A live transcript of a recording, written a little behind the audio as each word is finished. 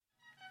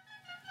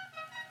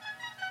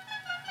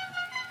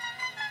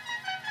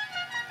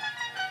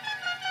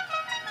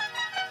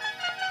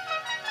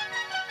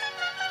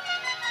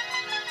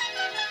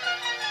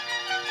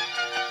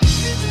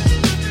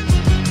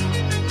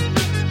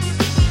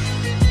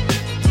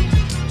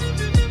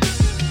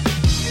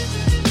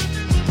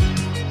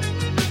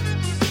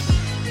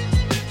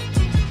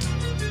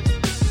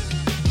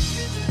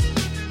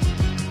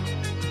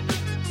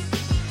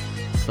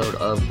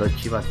the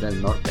Chivas del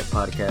Norte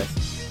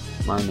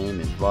podcast. My name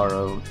is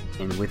Varo,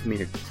 and with me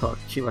to talk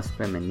Chivas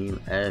femenil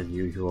as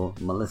usual,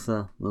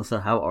 Melissa. Melissa,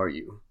 how are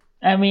you?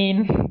 I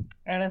mean,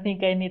 I don't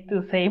think I need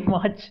to say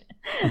much.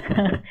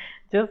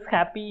 Just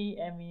happy.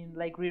 I mean,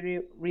 like really,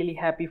 really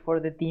happy for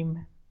the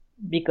team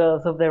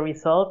because of the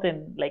result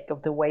and like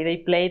of the way they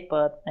played.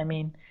 But I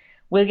mean,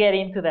 we'll get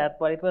into that.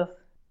 But it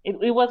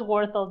was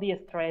worth all the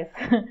stress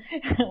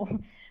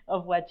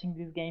of watching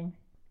this game.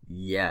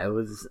 Yeah, it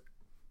was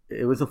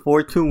a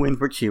 4-2 win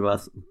for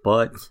Chivas,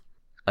 but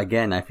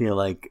again, I feel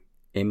like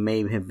it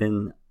may have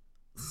been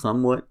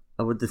somewhat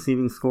of a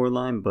deceiving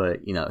scoreline, but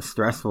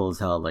stressful as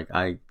hell. Like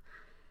I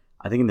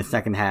think in the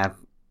second half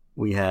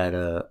we had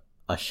a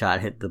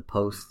shot hit the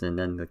post and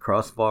then the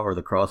crossbar, or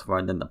the crossbar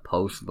and then the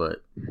post,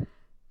 but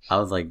I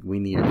was like, we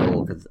need a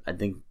goal because I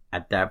think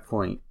at that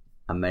point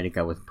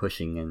America was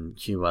pushing and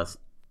Chivas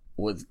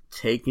was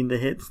taking the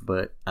hits,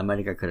 but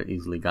America could have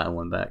easily gotten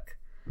one back.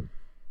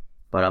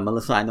 But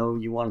Melissa, I know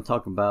you want to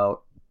talk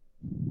about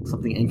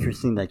something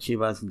interesting that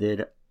Chivas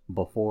did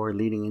before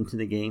leading into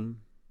the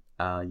game.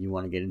 You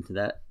want to get into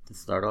that to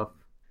start off?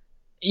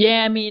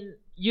 Yeah, I mean,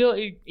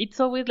 it's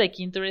always like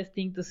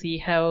interesting to see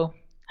how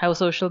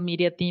social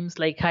media teams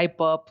like hype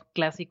up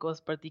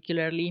Clásicos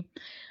particularly.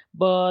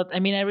 But I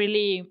mean,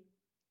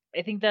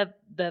 I think that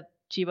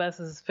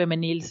Chivas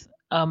Femenil's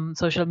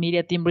social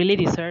media team really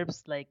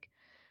deserves like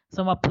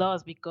some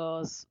applause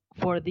because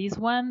for this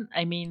one,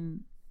 I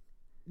mean,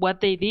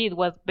 what they did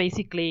was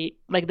basically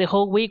like the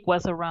whole week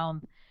was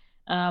around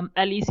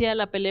Alicia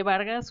La Pele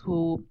Vargas,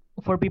 who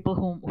for people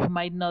who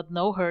might not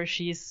know her,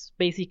 she's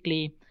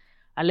basically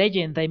a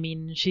legend. I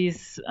mean,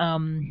 she's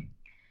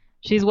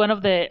one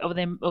of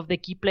the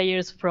key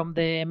players from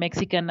the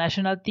Mexican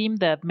national team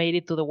that made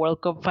it to the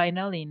World Cup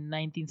final in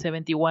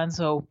 1971.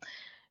 So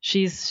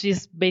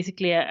she's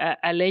basically a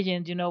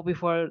legend,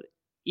 before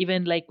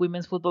even like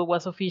women's football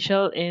was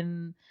official,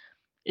 and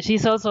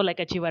she's also like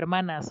a Chiva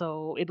hermana.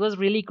 So it was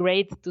really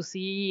great to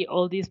see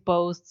all these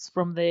posts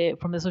from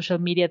the social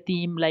media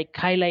team like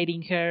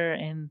highlighting her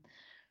and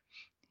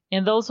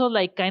also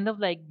like kind of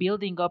like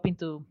building up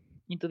into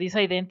this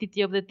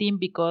identity of the team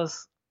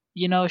because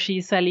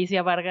she's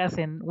Alicia Vargas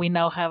and we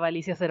now have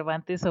Alicia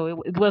Cervantes,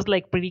 so it was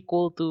like pretty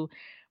cool to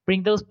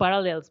bring those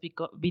parallels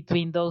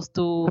between those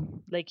two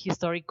like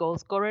historic goal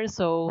scorers.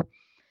 So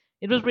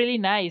it was really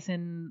nice.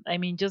 And I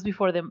mean, just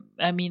before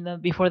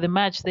the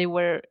match,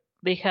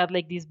 they had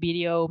like this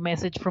video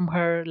message from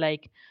her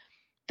like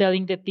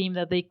telling the team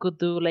that they could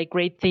do like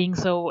great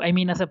things. So I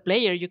mean, as a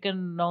player, you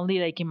can only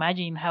like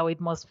imagine how it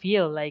must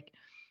feel like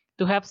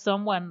to have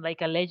someone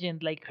like a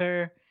legend like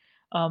her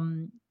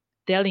um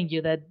telling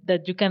you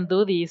that you can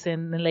do this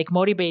and like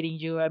motivating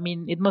you. I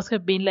mean, it must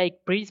have been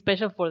like pretty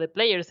special for the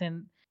players,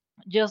 and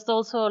just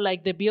also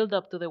like the build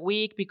up to the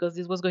week because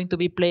this was going to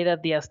be played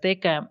at the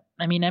Azteca.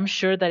 I mean, I'm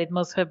sure that it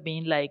must have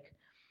been like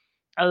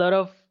a lot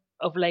of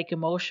like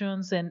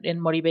emotions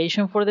and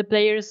motivation for the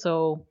players.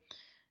 So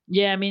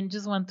yeah, I mean,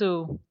 just want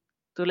to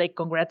like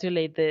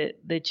congratulate the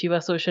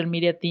Chivas social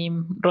media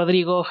team,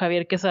 Rodrigo,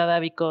 Javier Quesada,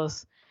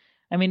 because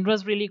I mean, it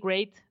was really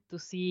great to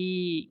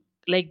see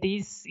like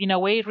this in a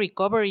way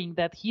recovering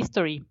that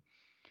history.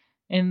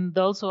 And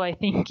also, I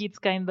think it's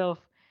kind of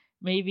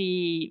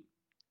maybe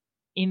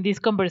in this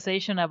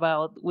conversation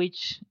about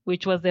which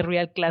was the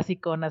real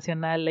Clásico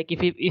Nacional, like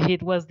if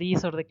it was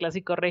this or the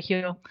Clásico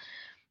Regio.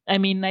 I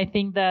mean, I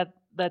think that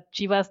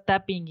Chivas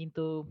tapping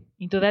into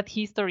that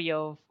history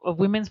of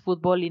women's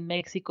football in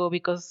Mexico,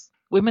 because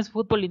women's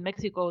football in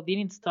Mexico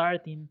didn't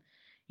start in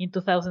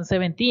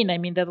 2017. I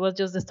mean, that was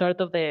just the start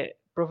of the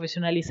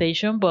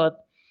professionalization,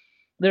 but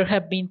there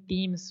have been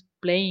teams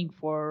playing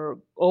for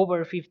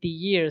over 50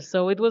 years.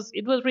 So it was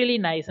really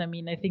nice. I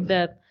mean, I think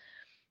that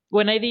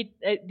when I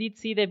did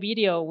see the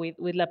video with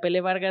La Pele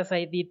Vargas,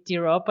 I did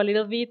tear up a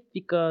little bit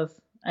because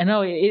I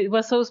know it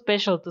was so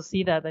special to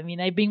see that. I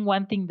mean, I've been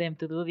wanting them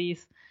to do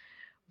this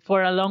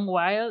for a long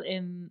while,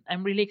 and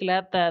I'm really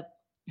glad that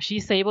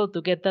she's able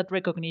to get that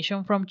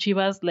recognition from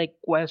Chivas like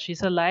while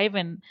she's alive.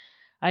 And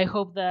I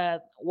hope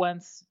that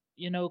once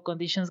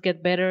conditions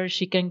get better,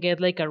 she can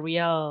get like a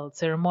real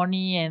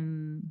ceremony,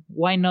 and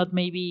why not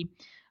maybe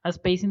a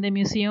space in the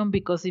museum,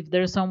 because if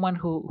there's someone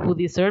who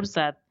deserves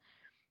that,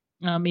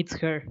 it's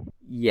her.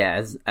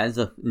 Yeah, as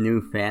a new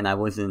fan, I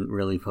wasn't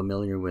really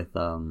familiar with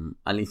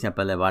Alicia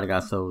Pele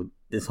Vargas, so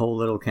this whole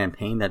little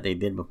campaign that they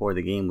did before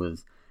the game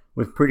was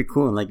pretty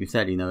cool. And like you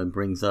said, it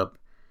brings up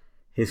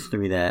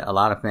history that a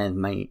lot of fans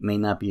may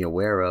not be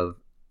aware of.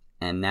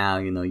 And now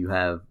you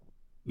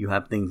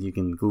have things you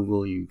can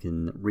Google, you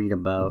can read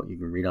about, you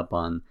can read up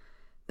on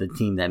the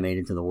team that made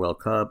it to the World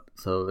Cup.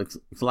 So it's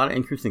a lot of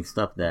interesting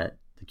stuff that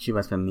the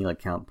Chivas Femenil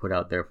account put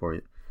out there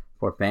for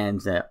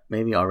fans that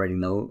maybe already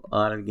know a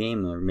lot of the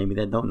game, or maybe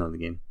that don't know the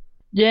game.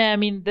 Yeah, I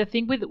mean, the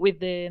thing with the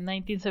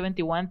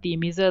 1971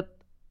 team is that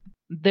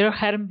there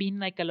hadn't been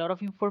like a lot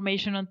of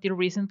information until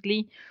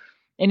recently,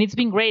 and it's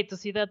been great to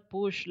see that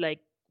push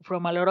like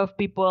from a lot of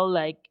people,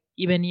 like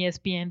even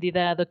ESPN did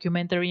a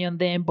documentary on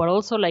them, but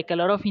also like a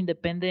lot of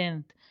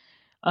independent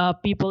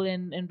people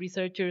and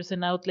researchers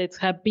and outlets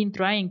have been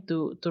trying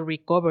to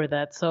recover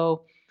that.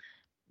 So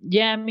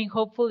yeah, I mean,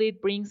 hopefully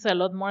it brings a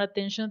lot more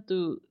attention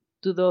to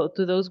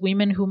those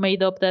women who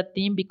made up that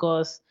team,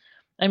 because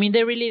I mean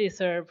they really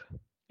deserve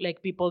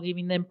like people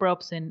giving them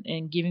props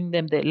and giving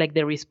them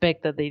the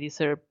respect that they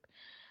deserve.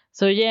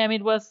 So yeah, I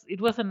mean it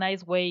was a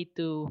nice way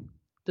to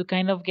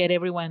kind of get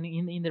everyone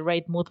in the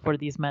right mood for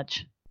this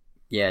match.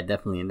 Yeah,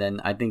 definitely. And then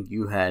I think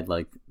you had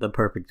like the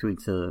perfect tweet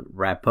to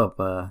wrap up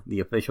the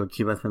official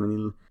Chivas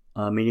Femenil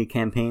media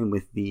campaign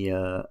with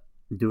the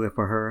 "Do It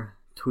for Her"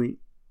 tweet.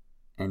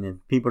 And if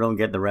people don't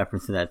get the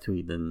reference to that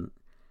tweet, then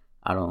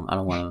I don't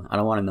want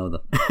to know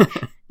them.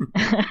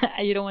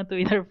 You don't want to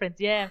be their friends.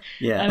 Yeah.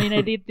 Yeah. I mean,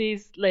 I did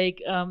this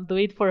like do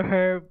it for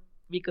her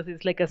because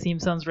it's like a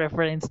Simpsons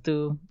reference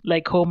to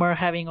like Homer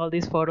having all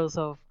these photos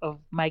of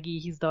Maggie,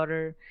 his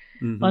daughter,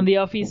 on Hmm. the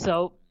office.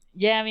 So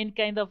yeah, I mean,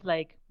 kind of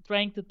like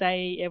trying to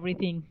tie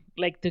everything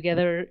like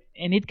together,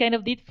 and it kind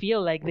of did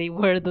feel like they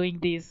were doing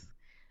this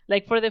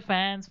like for the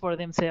fans, for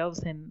themselves,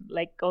 and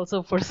like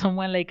also for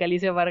someone like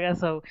Alicia Vargas.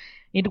 So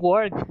it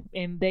worked,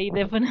 and they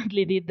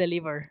definitely did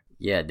deliver.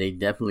 Yeah, they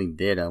definitely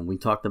did. We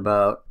talked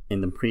about in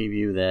the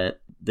preview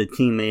that the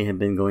team may have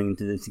been going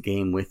into this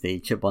game with a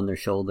chip on their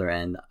shoulder,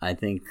 and I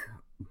think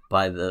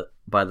by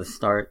the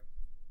start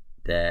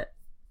that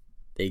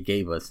they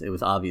gave us, it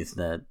was obvious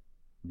that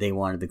they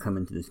wanted to come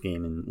into this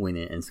game and win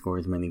it and score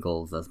as many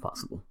goals as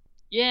possible.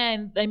 Yeah,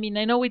 and I mean,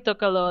 I know we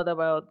talk a lot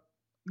about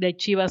like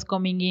Chivas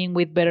coming in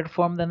with better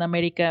form than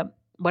America,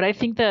 but I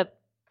think that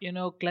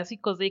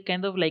Clásicos they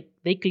kind of like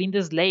they clean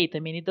the slate. I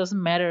mean, it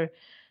doesn't matter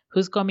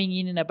who's coming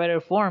in a better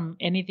form;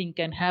 anything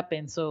can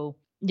happen. So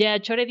yeah,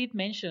 Chore did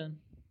mention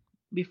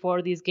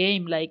before this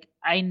game, like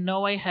I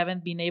know I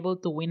haven't been able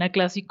to win a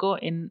Clásico,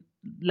 and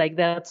like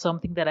that's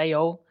something that I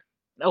owe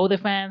the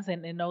fans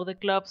and owe the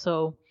club.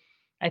 So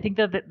I think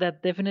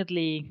that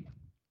definitely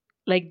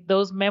like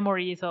those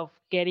memories of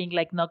getting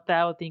like knocked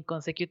out in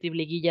consecutive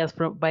liguillas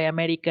by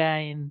America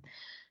and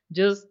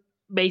just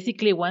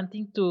basically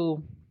wanting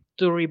to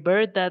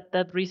revert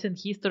that recent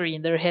history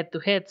in their head to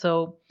head.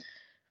 So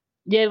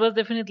yeah, it was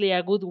definitely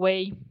a good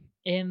way.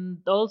 And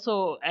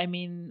also, I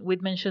mean, we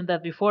mentioned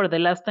that before. The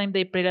last time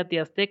they played at the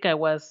Azteca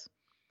was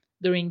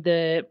during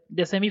the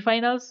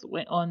semifinals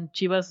on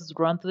Chivas'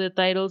 run to the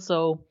title.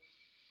 So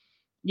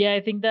yeah,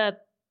 I think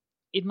that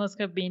it must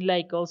have been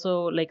like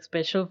also like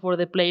special for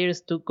the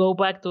players to go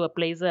back to a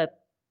place that,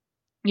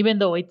 even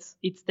though it's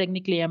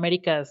technically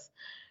America's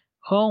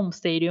home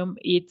stadium,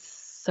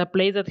 it's a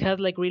place that has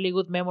like really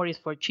good memories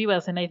for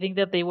Chivas, and I think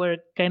that they were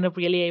kind of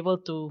really able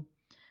to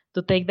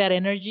take that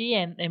energy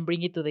and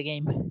bring it to the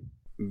game.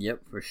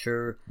 Yep, for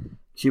sure.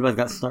 Chivas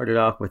got started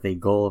off with a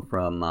goal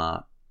from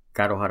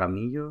Caro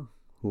Jaramillo,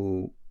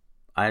 who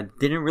I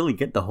didn't really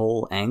get the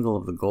whole angle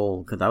of the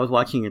goal because I was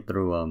watching it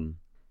through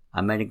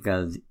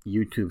America's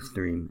YouTube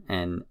stream,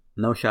 and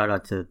no shout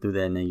out to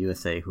CDN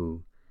USA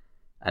who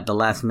at the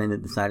last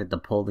minute decided to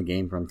pull the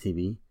game from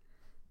TV.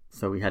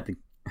 So we had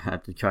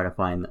to try to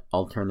find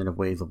alternative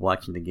ways of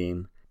watching the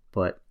game.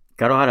 But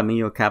Caro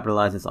Jaramillo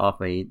capitalizes off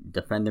a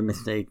defender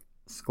mistake,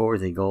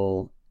 scores a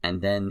goal,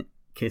 and then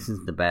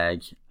kisses the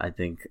badge. I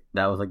think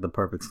that was like the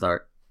perfect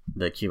start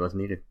that Chivas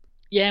needed.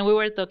 Yeah, and we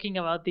were talking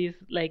about this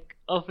like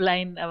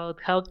offline about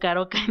how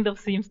Caro kind of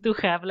seems to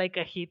have like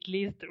a hit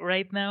list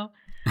right now,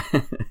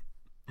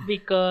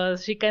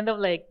 because she kind of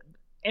like,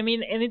 I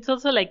mean, and it's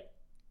also like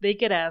they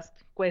get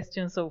asked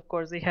questions, so of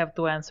course they have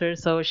to answer.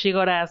 So she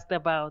got asked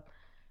about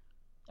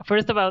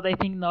first about I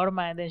think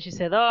Norma, and then she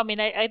said, "Oh, I mean,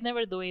 I'd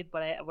never do it,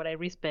 but I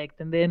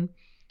respect." And then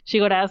she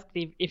got asked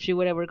if she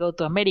would ever go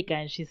to America,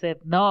 and she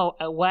said, "No,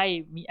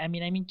 why? I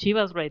mean, I'm in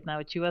Chivas right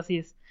now. Chivas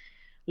is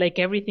like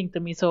everything to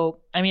me. So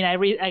I mean,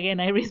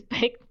 again, I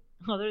respect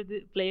other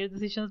players'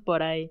 decisions,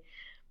 but I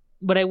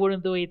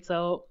wouldn't do it.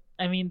 So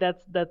I mean,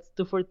 that's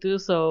two for two.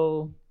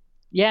 So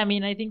yeah, I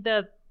mean, I think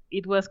that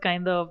it was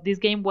kind of this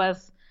game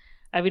was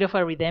a bit of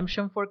a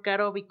redemption for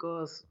Caro,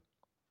 because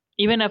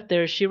even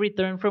after she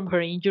returned from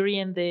her injury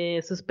and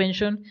the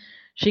suspension,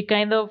 she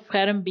kind of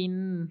hadn't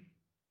been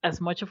as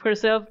much of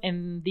herself.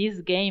 In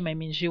this game, I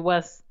mean, she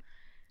was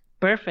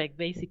perfect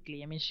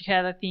basically. I mean, she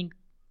had I think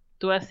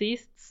two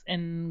assists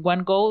and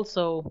one goal,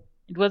 so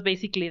it was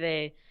basically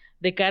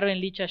the Caro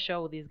and Licha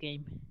show this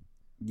game.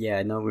 Yeah,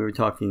 I know we were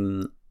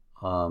talking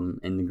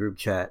in the group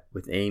chat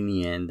with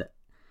Amy, and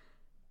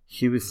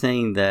she was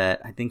saying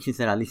that I think she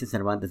said Alicia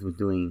Cervantes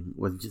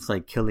was just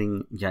like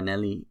killing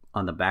Janelli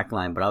on the back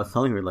line, but I was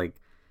telling her like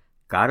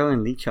Gato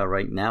and Licha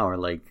right now are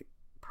like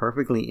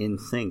perfectly in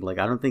sync. Like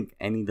I don't think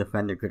any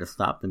defender could have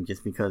stopped them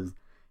just because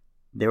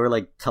they were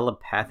like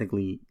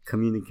telepathically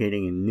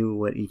communicating and knew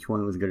what each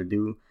one was gonna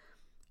do.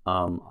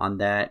 On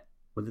that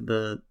was it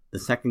the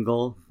second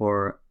goal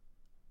for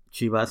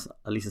Chivas?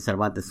 Alicia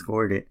Cervantes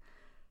scored it,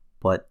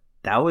 but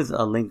that was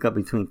a link up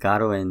between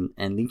Caro and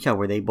Licha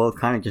where they both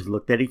kind of just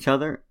looked at each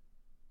other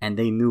and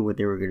they knew what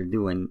they were going to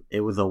do, and it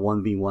was a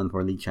 1v1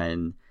 for Licha,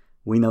 and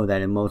we know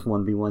that in most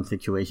 1v1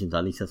 situations,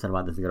 Alicia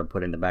Cervantes is going to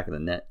put it in the back of the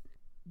net.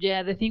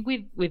 Yeah, the thing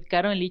with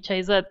Caro and Licha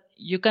is that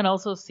you can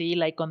also see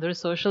like on their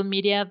social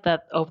media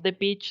that off the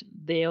pitch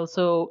they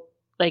also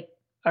like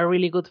are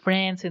really good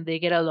friends and they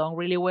get along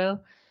really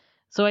well.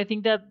 So I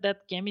think that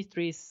that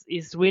chemistry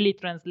is really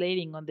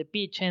translating on the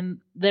pitch.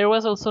 And there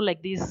was also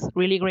like this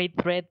really great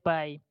thread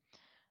by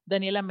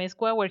Daniela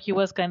Mezcua where he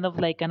was kind of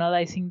like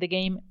analyzing the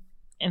game,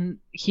 and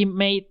he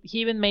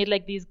even made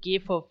like this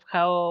gif of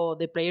how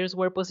the players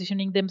were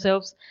positioning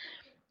themselves.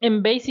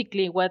 And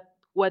basically, what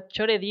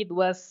Chore did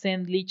was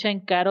send Licha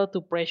and Caro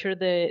to pressure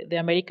the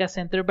America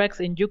center backs,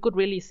 and you could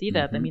really see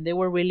that. I Hmm. mean, they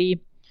were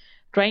really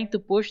trying to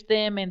push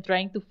them and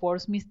trying to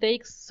force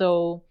mistakes.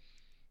 So,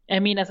 I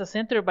mean, as a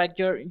center back,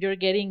 you're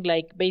getting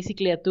like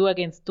basically a 2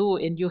 against 2,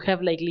 and you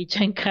have like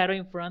Licha and Caro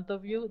in front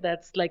of you.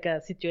 That's like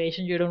a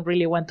situation you don't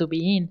really want to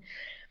be in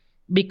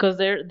because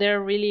they're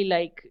really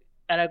like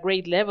at a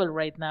great level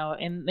right now.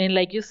 And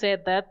like you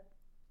said, that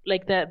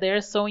like that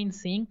they're so in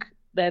sync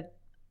that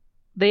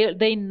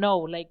they know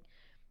like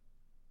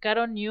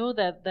Caro knew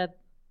that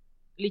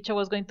Licha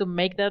was going to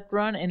make that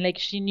run, and like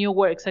she knew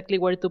where exactly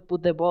where to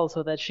put the ball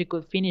so that she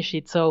could finish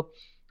it. So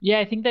yeah,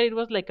 I think that it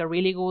was like a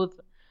really good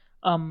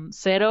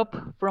setup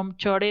from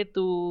Chore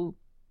to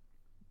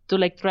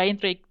like try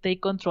and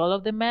take control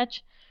of the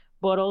match,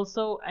 but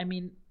also I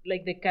mean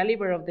like the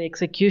caliber of the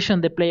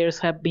execution the players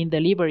have been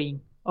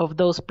delivering of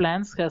those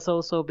plans has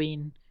also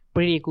been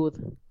pretty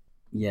good.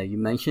 Yeah, you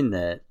mentioned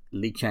that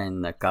Licha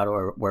and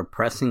Nakaro were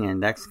pressing,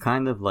 and that's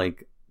kind of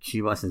like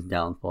Chivas'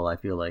 downfall. I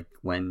feel like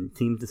when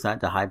teams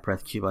decide to high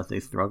press Chivas, they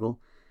struggle.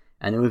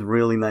 And it was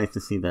really nice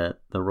to see that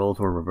the roles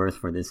were reversed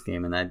for this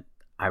game. And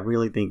I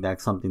really think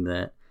that's something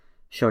that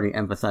Shorty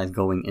emphasized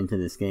going into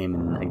this game.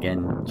 And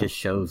again, just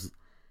shows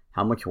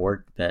how much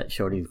work that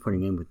Shorty is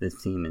putting in with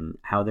this team and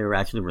how they were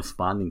actually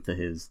responding to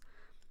his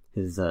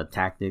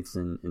tactics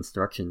and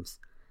instructions.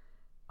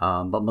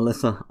 But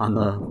Melissa, on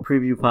the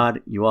preview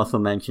pod, you also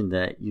mentioned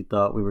that you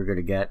thought we were going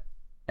to get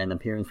an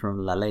appearance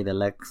from La Ley de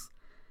Lex,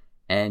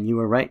 and you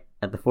were right.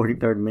 At the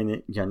 43rd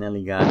minute,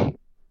 Janelli got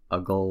a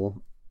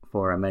goal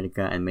for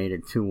America and made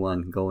it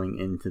 2-1 going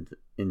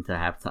into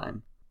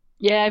halftime.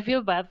 Yeah, I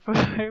feel bad for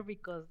her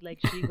because like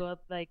she got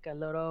like a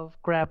lot of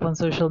crap on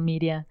social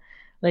media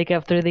like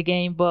after the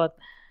game, but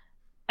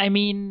I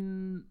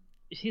mean,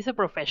 she's a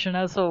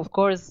professional, so of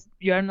course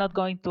you are not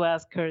going to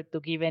ask her to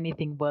give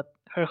anything but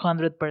her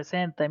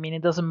 100%. I mean,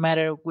 it doesn't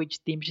matter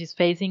which team she's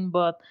facing,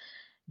 but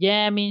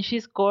yeah, I mean, she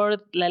scored.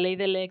 La Ley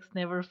del Ex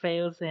never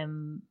fails,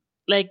 and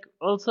like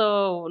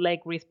also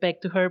like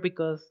respect to her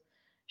because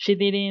she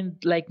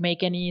didn't like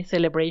make any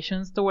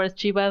celebrations towards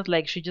Chivas.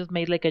 Like she just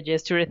made like a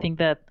gesture. I think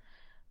that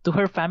to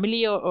her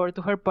family or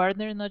to her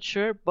partner, not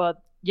sure,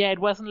 but yeah, it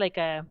wasn't like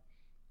a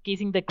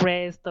kissing the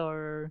crest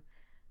or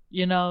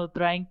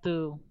trying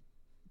to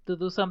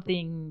do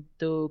something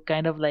to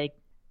kind of like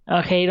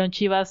hate on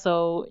Chivas.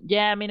 So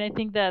yeah, I mean, I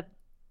think that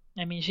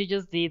I mean she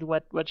just did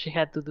what she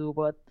had to do,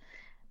 but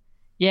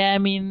yeah, I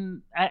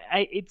mean,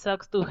 I it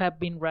sucks to have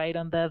been right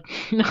on that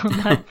on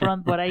that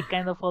front, but I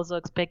kind of also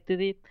expected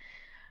it.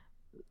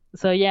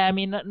 So yeah, I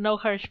mean, no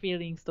harsh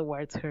feelings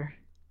towards her.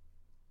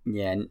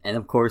 Yeah, and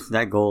of course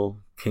that goal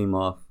came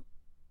off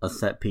a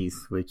set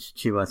piece, which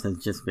Chivas has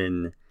just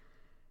been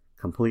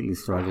completely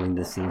struggling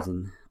this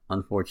season.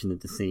 Unfortunate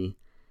to see.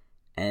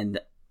 And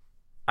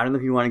I don't know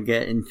if you want to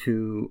get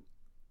into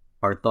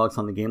our thoughts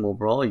on the game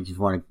overall, or you just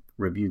want to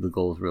review the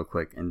goals real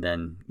quick and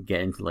then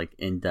get into like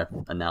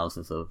in-depth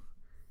analysis of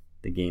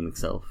the game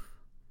itself.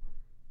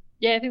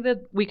 Yeah, I think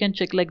that we can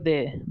check like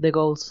the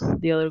goals,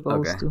 the other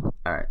goals Okay. too.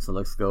 All right. So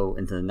let's go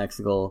into the next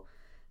goal.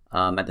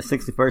 At the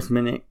 61st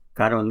minute,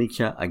 Caro and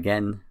Licha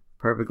again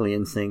perfectly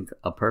in sync.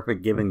 A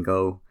perfect give and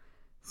go.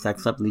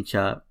 Sets up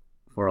Licha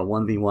for a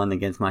 1v1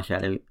 against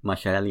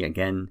Macharelli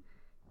again,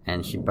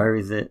 and she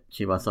buries it.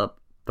 She was up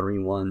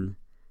 3-1.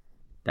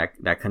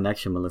 That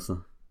connection,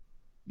 Melissa.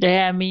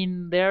 Yeah, I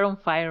mean they're on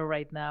fire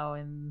right now,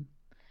 and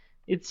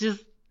it's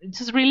just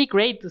really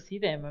great to see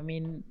them. I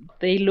mean,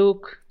 they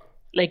look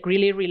like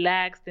really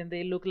relaxed and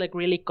they look like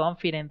really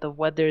confident of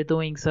what they're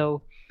doing.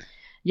 So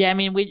yeah, I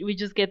mean we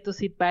just get to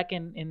sit back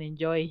and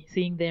enjoy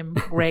seeing them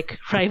wreck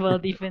rival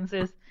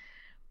defenses.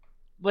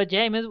 But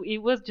yeah, I mean, it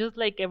was just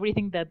like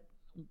everything that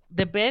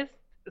the best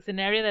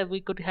scenario that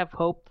we could have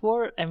hoped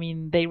for. I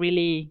mean, they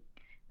really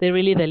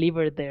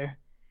delivered there.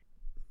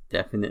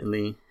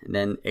 Definitely. And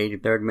then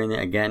 83rd minute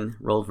again,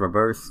 roles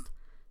reversed.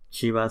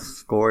 Chivas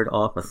scored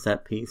off a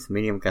set piece.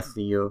 Miriam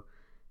Castillo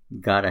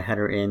got a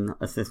header in,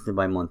 assisted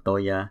by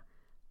Montoya.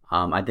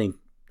 I think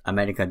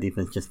America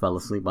defense just fell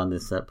asleep on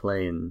this set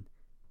play, and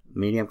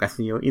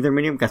either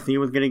Miriam Castillo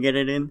was gonna get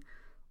it in,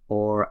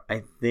 or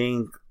I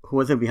think who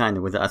was it behind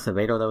her? Was it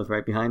Acevedo that was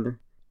right behind her?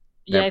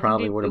 Yeah, That I think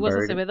probably it, would it have was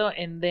buried it. Acevedo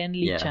and then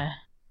Yeah, Licha.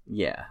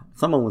 yeah.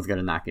 Someone was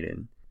gonna knock it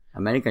in.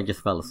 America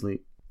just fell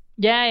asleep.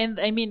 Yeah, and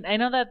I mean, I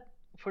know that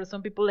for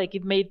some people, like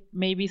it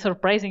may be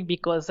surprising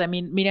because I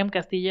mean, Miriam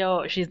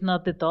Castillo, she's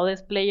not the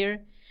tallest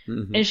player,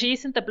 Hmm. and she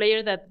isn't a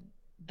player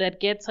that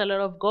gets a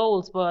lot of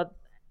goals. But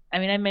I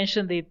mean, I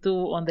mentioned it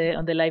too on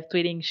the live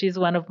tweeting. She's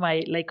one of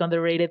my like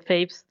underrated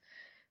faves,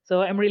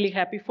 so I'm really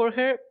happy for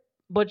her.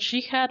 but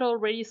she had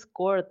already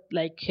scored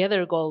like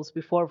header goals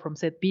before from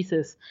set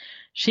pieces.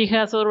 She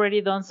has already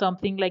done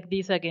something like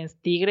this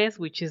against Tigres,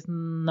 which is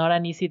not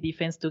an easy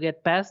defense to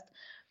get past.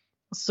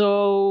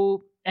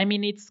 So I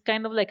mean, it's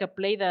kind of like a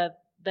play that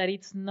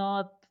it's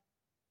not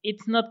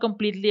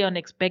completely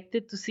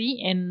unexpected to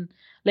see, and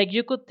like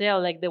you could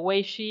tell, like the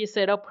way she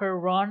set up her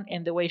run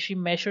and the way she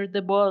measured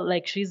the ball,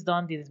 like she's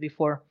done this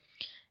before,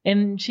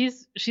 and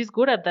she's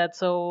good at that.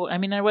 So I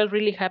mean, I was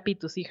really happy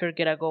to see her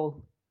get a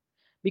goal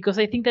because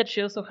I think that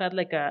she also had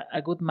like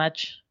a good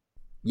match.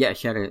 Yeah,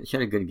 she had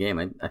a good game.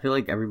 I feel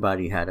like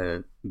everybody had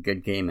a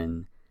good game,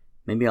 and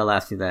maybe I'll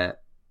ask you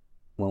that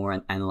when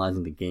we're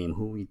analyzing the game.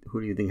 Who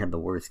do you think had the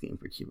worst game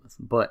for Chivas?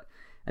 But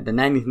at the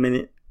 90th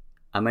minute,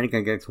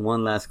 America gets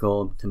one last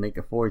goal to make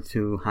it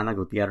 4-2. Hannah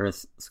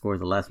Gutierrez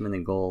scores a last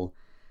minute goal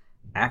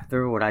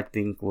after what I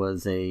think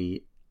was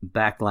a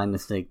backline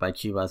mistake by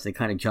Chivas. They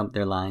kind of jumped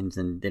their lines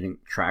and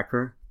didn't track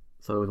her,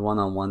 so it was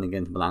 1-on-1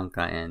 against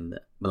Blanca, and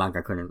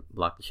Blanca couldn't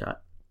block the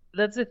shot.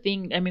 That's the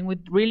thing. I mean,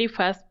 with really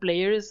fast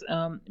players,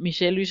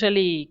 Michelle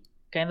usually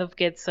kind of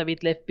gets a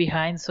bit left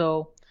behind.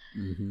 So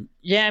Mm-hmm.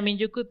 yeah, I mean,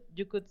 you could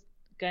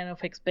kind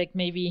of expect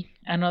maybe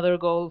another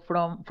goal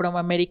from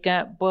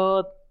America,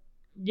 but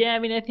yeah, I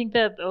mean, I think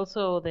that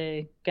also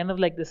the kind of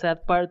like the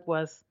sad part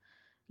was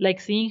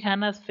like seeing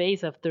Hannah's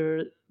face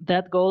after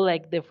that goal,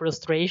 like the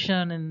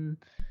frustration and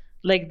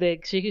like the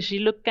she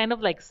looked kind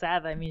of like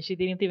sad. I mean, she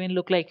didn't even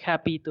look like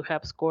happy to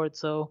have scored.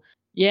 So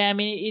yeah, I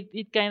mean,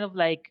 it kind of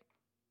like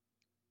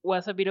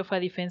was a bit of a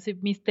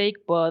defensive mistake,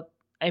 but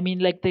I mean,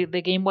 like the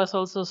game was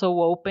also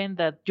so open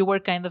that you were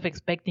kind of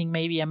expecting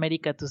maybe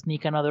America to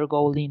sneak another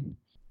goal in.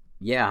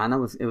 Yeah, Hannah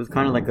was. It was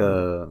kind of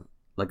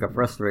like a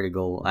frustrated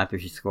goal after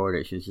she scored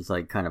it. She was just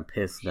like kind of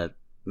pissed that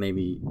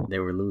maybe they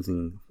were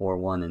losing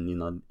 4-1,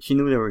 and she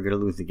knew they were gonna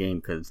lose the game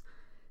because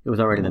it was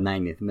already the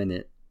 90th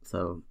minute.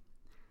 So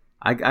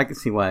I could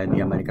see why the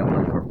American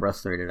players were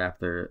frustrated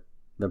after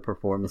the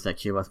performance that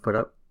Chivas put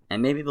up,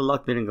 and maybe the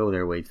luck didn't go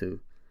their way too.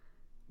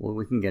 Well,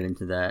 we can get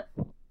into that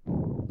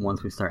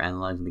once we start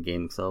analyzing the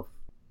game itself.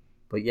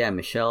 But yeah,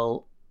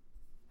 Michelle,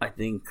 I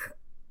think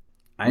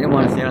I didn't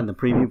want to say it on the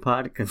preview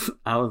pod because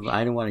I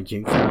didn't want to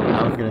jinx her.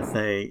 I was gonna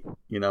say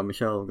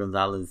Michelle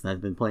Gonzalez has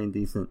been playing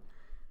decent,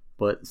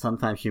 but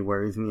sometimes she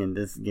worries me. And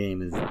this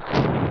game is,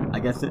 I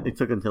guess it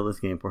took until this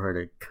game for her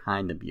to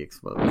kind of be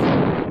exposed.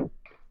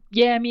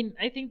 Yeah, I mean,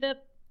 I think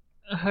that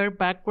her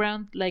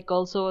background, like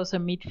also as a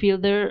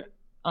midfielder,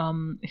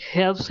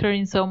 helps her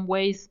in some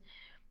ways,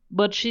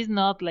 but she's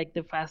not like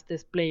the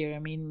fastest player. I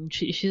mean,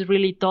 she's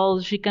really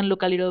tall. She can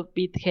look a little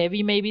bit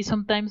heavy maybe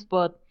sometimes,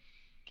 but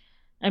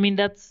I mean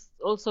that's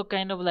also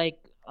kind of like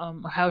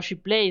how she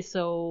plays.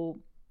 So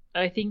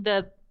I think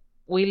that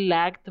we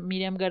lacked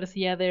Miriam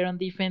Garcia there on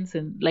defense,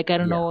 and like I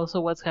don't know Yeah,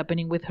 also what's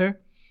happening with her.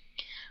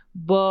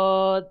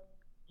 But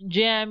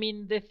yeah, I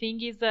mean the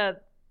thing is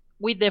that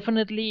we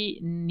definitely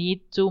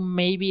need to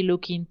maybe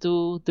look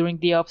into during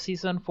the off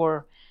season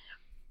for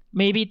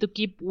maybe to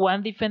keep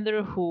one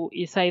defender who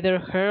is either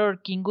her or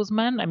King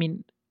Guzman. I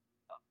mean,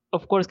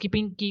 of course,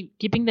 keeping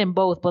them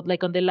both, but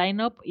like on the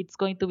lineup, it's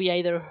going to be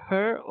either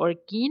her or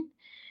King,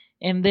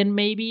 and then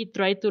maybe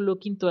try to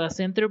look into a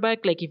center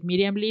back, like if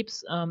Miriam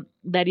leaves,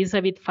 that is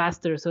a bit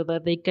faster, so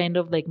that they kind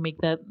of like make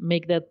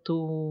that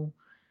two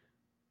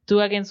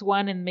against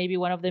one, and maybe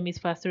one of them is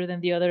faster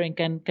than the other and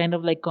can kind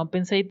of like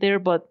compensate there.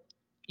 But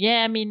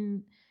yeah, I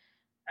mean,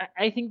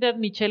 I think that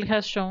Michelle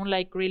has shown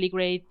like really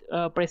great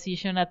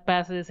precision at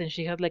passes, and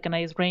she has like a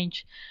nice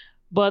range.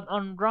 But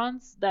on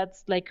runs,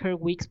 that's like her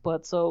weak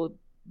spot. So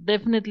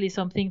definitely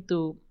something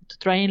to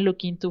try and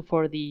look into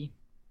for the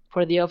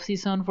off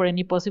season for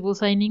any possible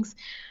signings.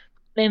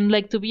 And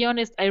like to be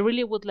honest, I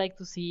really would like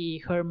to see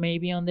her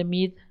maybe on the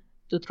mid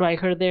to try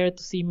her there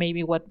to see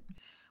maybe what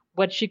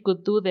she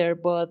could do there.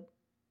 But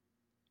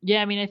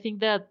yeah, I mean, I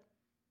think that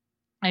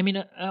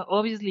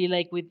obviously,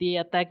 like with the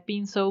attack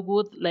being so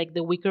good, like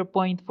the weaker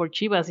point for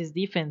Chivas is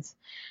defense,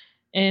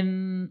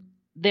 and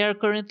they are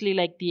currently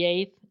like the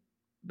eighth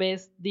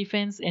best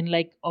defense, and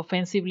like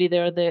offensively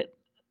they're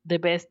the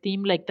best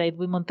team, like tied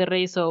with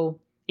Monterrey.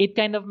 So it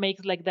kind of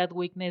makes like that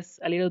weakness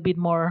a little bit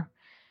more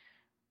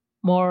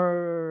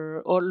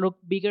or look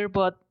bigger.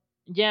 But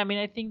yeah, I mean,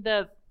 I think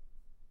that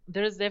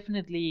there's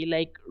definitely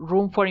like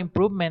room for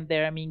improvement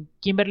there. I mean,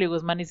 Kimberly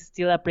Guzman is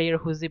still a player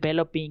who's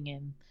developing,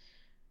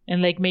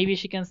 and like maybe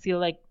she can still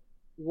like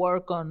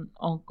work on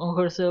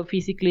herself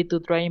physically to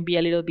try and be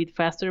a little bit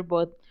faster.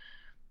 But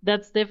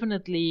that's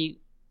definitely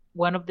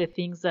one of the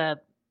things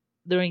that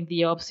during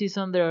the off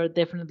season they're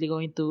definitely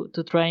going to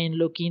try and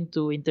look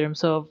into in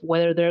terms of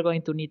whether they're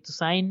going to need to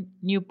sign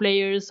new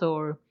players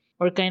or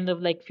kind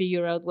of like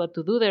figure out what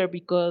to do there,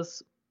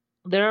 because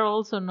there are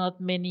also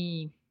not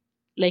many,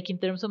 like in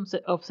terms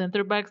of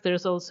center backs,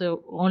 there's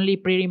also only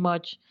pretty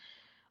much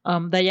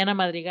Diana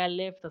Madrigal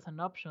left as an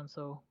option.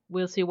 So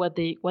we'll see what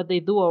they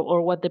do,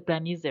 or what the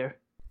plan is there.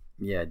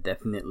 yeah,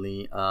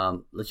 definitely.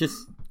 Let's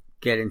just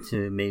get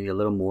into maybe a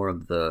little more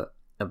of the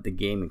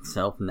game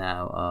itself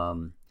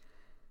now.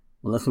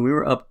 Well, listen, we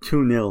were up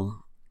 2-0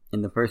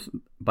 in the first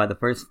by the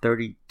first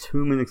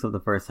 32 minutes of the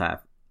first half.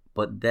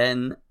 But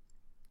then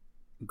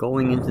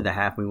going into the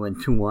half, we went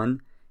 2-1.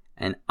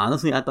 And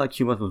honestly, I thought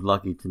Chivas was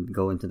lucky to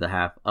go into the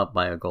half up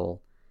by a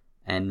goal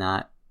and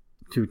not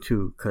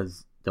 2-2,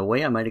 because the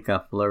way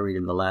America flurried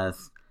in the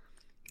last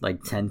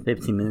like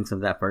 10-15 minutes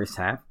of that first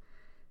half,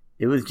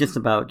 it was just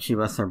about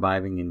Chivas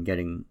surviving and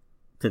getting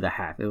to the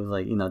half. It was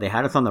like, they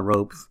had us on the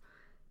ropes,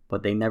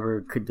 but they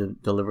never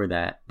could deliver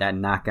that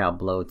knockout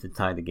blow to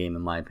tie the game,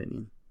 in my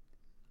opinion.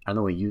 I don't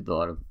know what you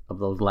thought of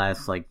those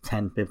last like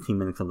 10-15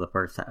 minutes of the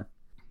first half.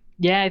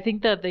 Yeah, I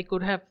think that they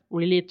could have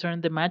really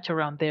turned the match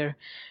around there.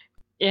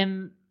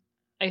 And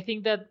I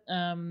think that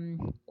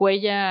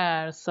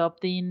Cuellar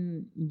subbed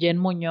in Jen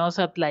Munoz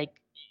at like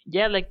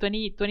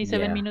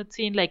 27 minutes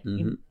in, like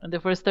in the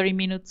first 30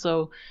 minutes.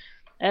 So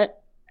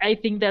I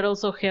think that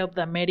also helped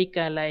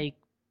America like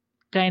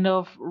kind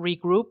of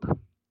regroup.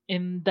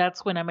 And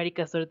that's when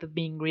America started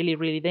being really,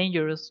 really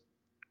dangerous.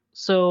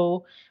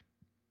 So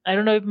I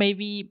don't know if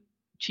maybe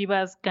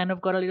Chivas kind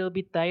of got a little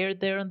bit tired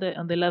there on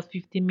the last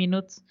 15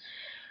 minutes.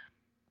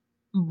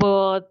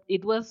 But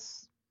it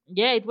was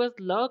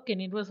luck,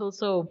 and it was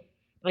also,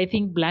 I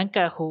think,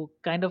 Blanca who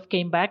kind of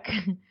came back.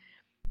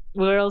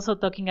 We were also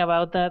talking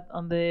about that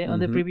on the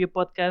preview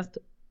podcast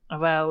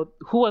about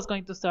who was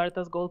going to start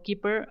as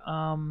goalkeeper.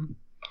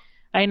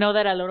 I know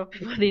that a lot of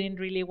people didn't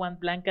really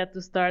want Blanca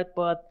to start,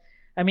 but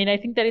I mean, I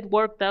think that it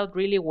worked out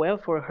really well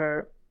for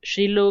her.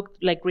 She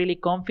looked like really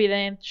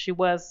confident. She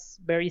was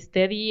very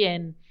steady,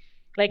 and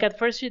like at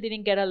first she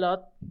didn't get a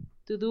lot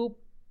to do,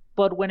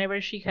 but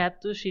whenever she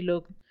had to, she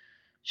looked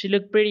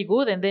pretty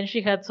good, and then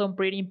she had some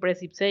pretty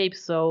impressive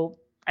saves. So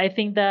I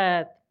think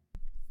that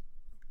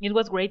it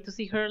was great to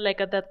see her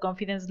like at that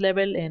confidence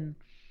level and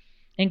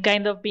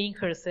kind of being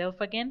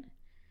herself again.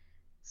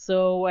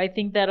 So I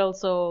think that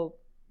also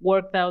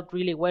worked out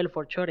really well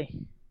for Chore.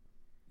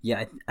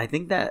 Yeah, I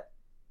think that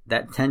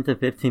 10 to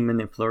 15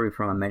 minute flurry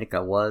from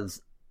America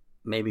was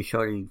maybe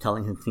Shorty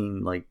telling his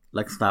team, like,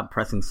 let's stop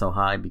pressing so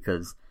high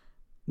because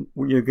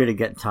you're going to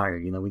get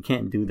tired. We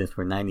can't do this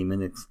for 90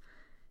 minutes.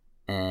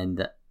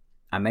 And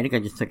America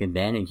just took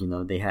advantage.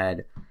 They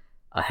had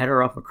a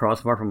header off a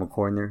crossbar from a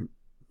corner.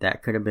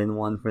 That could have been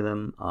one for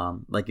them.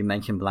 Like you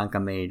mentioned, Blanca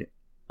made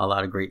a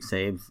lot of great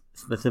saves,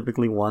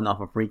 specifically one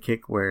off a free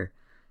kick where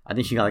I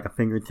think she got like a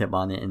fingertip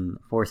on it and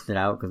forced it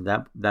out because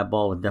that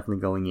ball was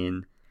definitely going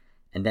in.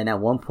 And then at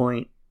one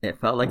point, it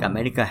felt like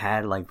America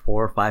had like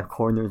 4 or 5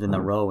 corners in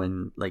a row,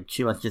 and like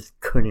Chivas just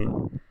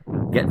couldn't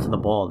get to the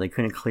ball. They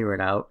couldn't clear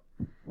it out.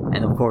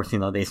 And of course,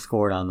 they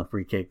scored on the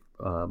free kick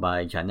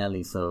by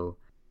Gianelli. So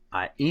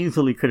I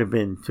easily could have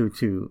been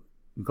 2-2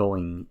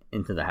 going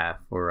into the half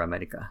for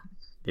America.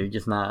 They're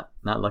just not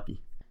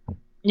lucky.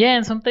 Yeah,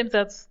 and sometimes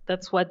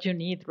that's what you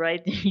need,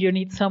 right? You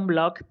need some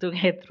luck to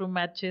get through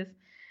matches.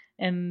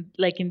 And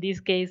like in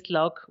this case,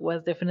 luck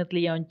was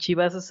definitely on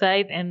Chivas'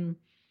 side. And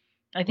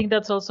I think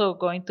that's also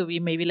going to be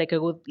maybe like a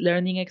good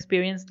learning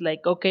experience.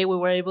 Like, okay, we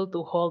were able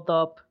to hold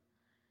up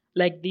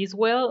like this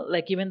well,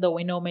 like even though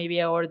we know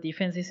maybe our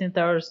defense isn't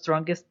our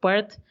strongest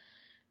part.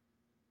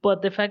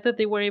 But the fact that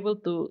they were able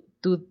to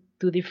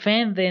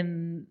defend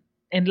and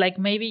like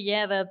maybe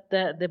that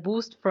the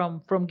boost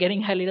from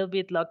getting a little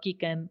bit lucky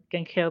can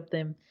help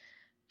them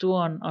too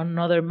on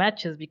other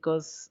matches,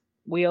 because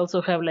we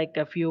also have like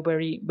a few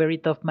very, very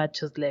tough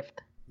matches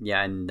left.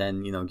 Yeah, and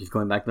then just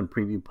going back to the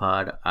preview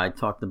pod, I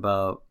talked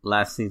about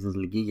last season's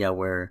Liguilla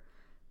where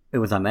it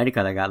was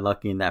America that got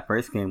lucky in that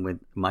first game with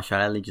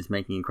Macharelli just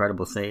making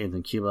incredible saves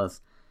and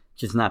Chivas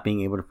just not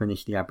being able to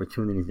finish the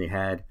opportunities they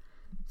had.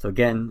 So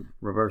again,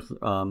 roles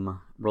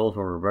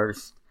were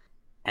reversed.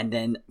 And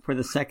then for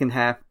the second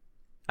half,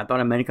 I thought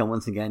America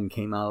once again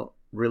came out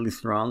really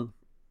strong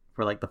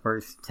for like the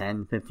first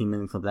 10-15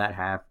 minutes of that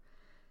half.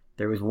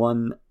 There was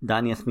one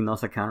Dani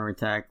Espinosa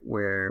counterattack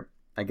where,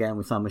 again,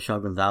 we saw Michelle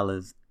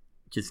Gonzalez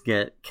just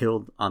get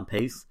killed on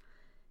pace.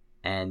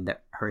 And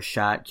her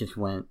shot just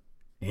went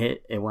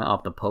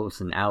off the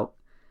post and out.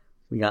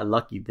 We got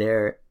lucky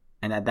there.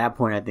 And at that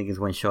point, I think is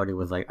when Shorty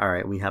was like, all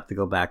right, we have to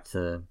go back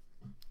to,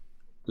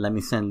 let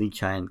me send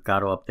Licha and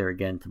Caro up there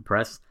again to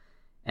press.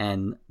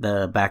 And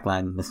the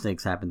backline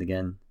mistakes happened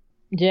again.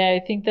 Yeah,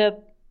 I think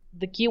that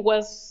the key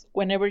was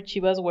whenever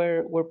Chivas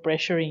were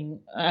pressuring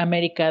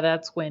America,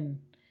 that's when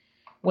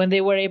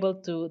they were able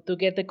to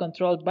get the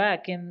control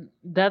back. And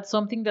that's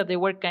something that they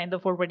were kind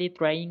of already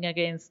trying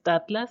against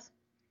Atlas.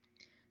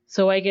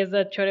 So I guess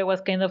that Chore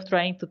was kind of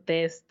trying to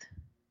test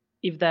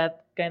if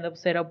that kind of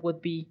setup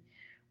would be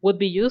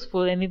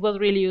useful, and it was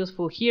really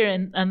useful here.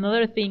 And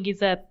another thing is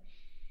that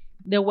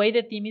the way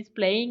the team is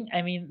playing,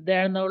 I mean, they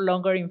are no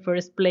longer in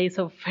first place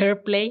of fair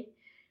play,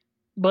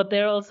 but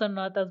they're also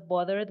not as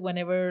bothered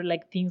whenever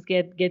like things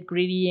get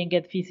greedy and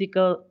get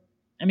physical.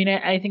 I mean,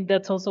 I think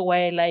that's also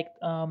why I liked,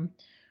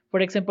 for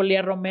example,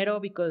 Leah Romero,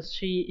 because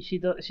she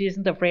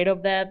isn't afraid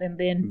of that. And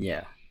then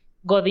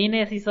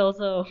Godínez is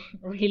also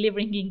really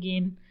bringing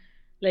in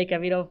like a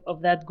bit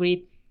of that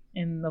grit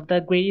and of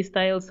that gritty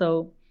style.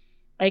 So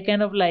I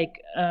kind of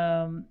like,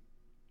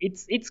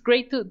 it's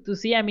great to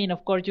see. I mean,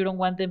 of course, you don't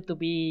want them to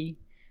be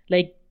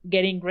like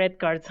getting red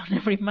cards on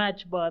every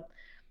match, but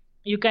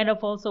you kind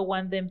of also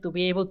want them to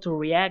be able to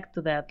react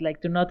to that,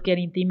 like to not get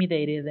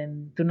intimidated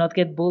and to not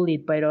get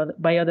bullied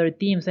by other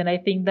teams. And I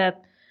think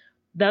that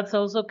that's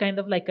also kind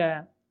of like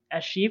a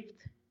shift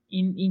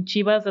in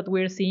Chivas that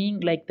we're seeing.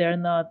 Like they're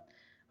not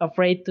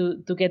afraid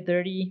to get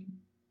dirty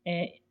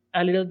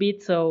a little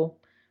bit. So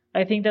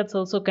I think that's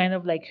also kind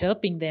of like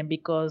helping them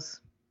because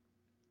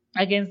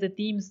against the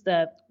teams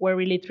that were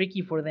really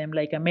tricky for them,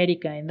 like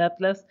America and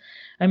Atlas.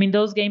 I mean,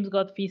 those games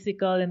got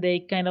physical and they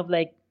kind of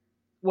like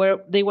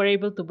were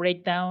able to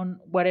break down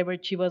whatever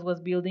Chivas was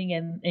building,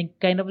 and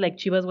kind of like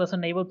Chivas was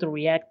unable to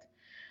react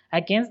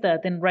against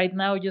that. And right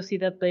now you see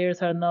that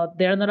players are not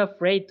they're not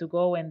afraid to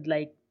go and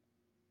like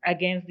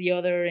against the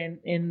other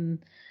and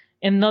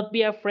not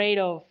be afraid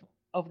of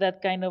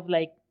that kind of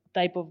like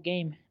type of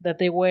game that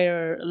they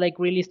were like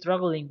really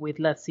struggling with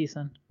last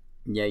season.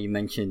 Yeah, you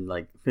mentioned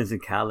like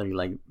physicality.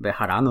 Like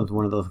Bejarano is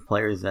one of those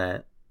players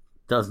that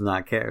does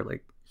not care.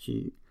 Like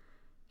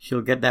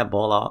she'll get that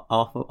ball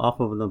off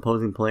of an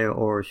opposing player,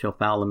 or she'll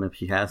foul him if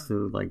she has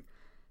to. Like,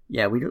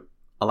 yeah, we do.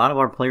 A lot of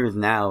our players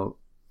now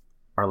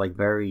are like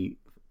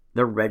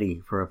they're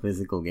ready for a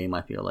physical game.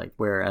 I feel like,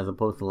 where as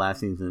opposed to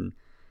last season,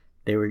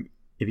 they were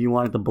if you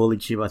wanted to bully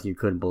Chivas, you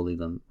could bully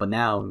them. But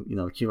now,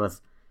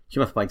 Chivas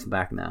fights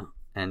back now,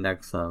 and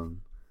that's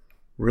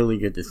really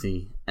good to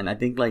see. And I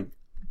think like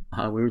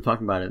we were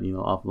talking about it,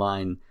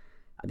 offline.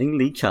 I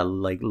think Licha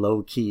like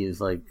low key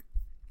is like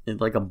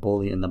a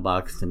bully in the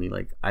box to me.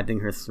 Like I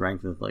think her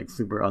strength is like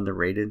super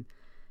underrated,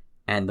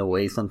 and the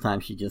way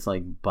sometimes she just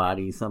like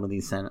bodies some of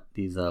these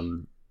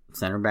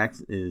center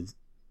backs is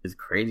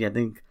crazy. I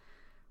think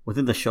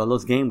within the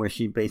Xolos game where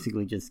she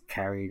basically just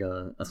carried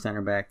a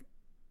center back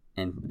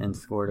and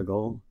scored a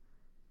goal.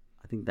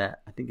 I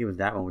think it was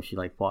that one where she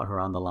like fought her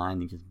on the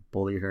line and just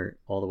bullied her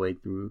all the way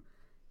through,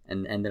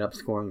 and ended up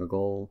scoring a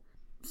goal.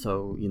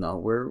 So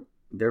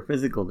they're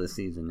physical this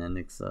season, and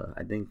it's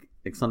I think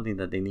it's something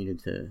that they needed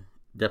to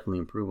definitely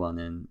improve on,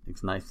 and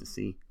it's nice to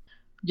see.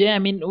 Yeah, I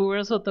mean, we were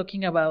also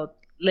talking about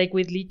like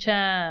with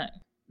Licha,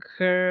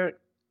 her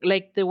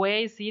like the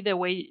way I see the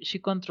way she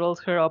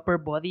controls her upper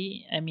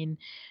body. I mean,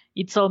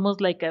 it's almost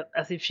like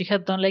as if she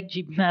had done like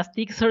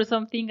gymnastics or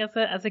something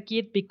as a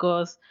kid,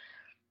 because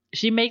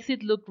she makes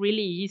it look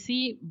really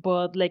easy.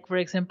 But like for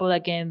example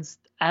against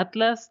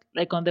Atlas,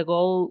 like on the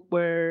goal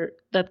where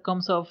that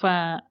comes off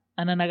an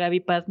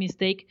Anagabi pass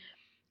mistake,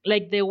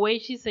 like the way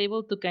she's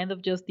able to kind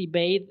of just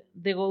evade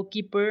the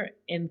goalkeeper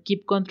and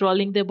keep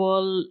controlling the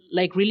ball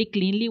like really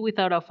cleanly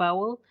without a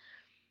foul,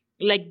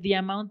 like the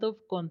amount of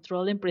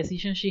control and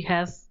precision she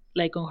has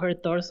like on her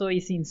torso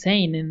is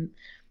insane.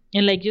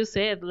 And like you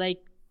said, like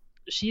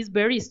she's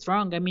very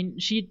strong. I mean,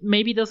 she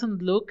maybe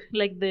doesn't look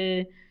like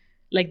the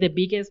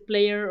biggest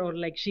player, or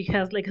like she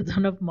has like a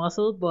ton of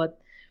muscle, but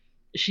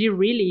she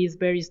really is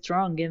very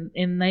strong.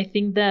 And I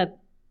think that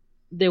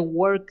the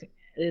work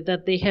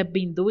that they have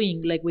been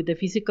doing like with the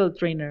physical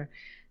trainer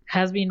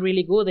has been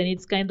really good, and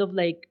it's kind of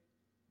like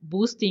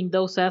boosting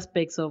those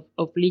aspects of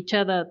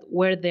Licha that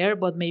were there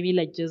but maybe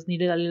like just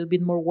needed a little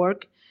bit more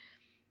work.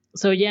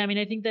 So yeah, I mean,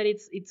 I think that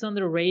it's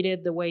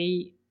underrated the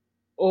way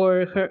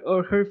or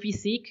her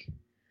physique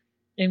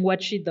and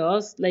what she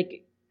does.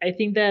 Like I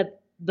think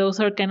that those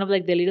are kind of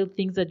like the little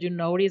things that you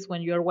notice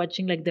when you're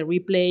watching like the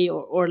replay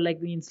or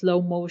like in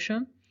slow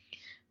motion,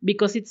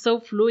 because it's so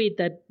fluid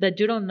that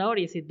you don't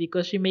notice it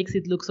because she makes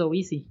it look so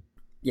easy.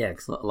 Yeah,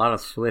 it's a lot of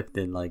swift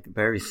and like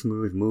very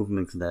smooth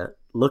movements that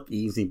look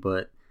easy,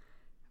 but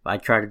if I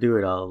try to do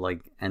it, I'll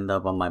like end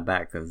up on my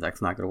back because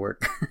that's not gonna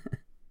work.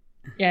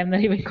 Yeah, I'm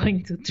not even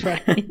going to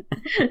try.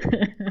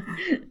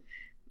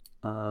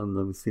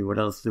 Let me see, what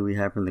else do we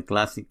have from the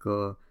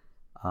Clasico?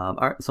 All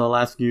right, so I'll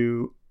ask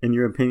you, in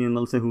your opinion,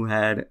 Melissa, who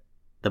had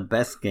the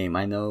best game?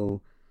 I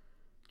know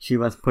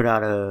Chivas put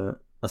out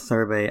a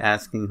survey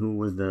asking who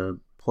was the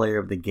player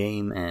of the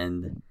game,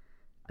 and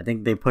I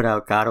think they put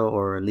out Caro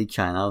or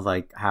Licha, and I was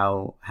like,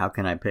 how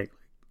can I pick?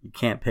 You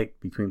can't pick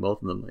between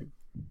both of them. Like,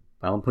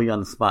 I'm gonna put you on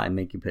the spot and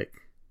make you pick.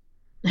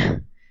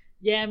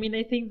 Yeah, I mean,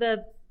 I think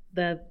that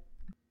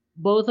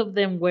both of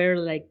them were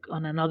like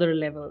on another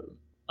level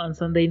on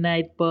Sunday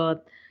night,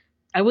 but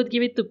I would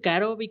give it to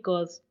Caro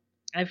because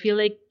I feel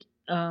like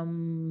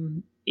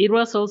it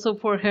was also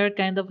for her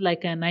kind of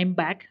like an I'm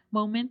back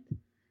moment.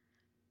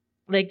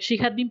 Like she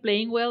had been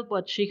playing well,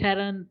 but she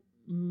hadn't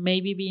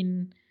maybe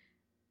been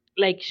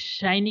like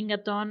shining a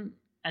ton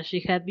as she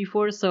had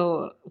before.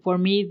 So for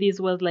me, this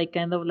was like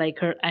kind of like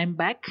her I'm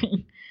back.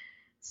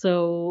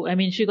 So I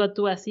mean, she got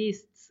 2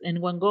 assists and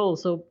 1 goal,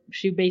 so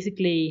she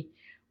basically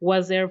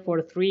was there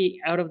for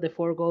 3 out of the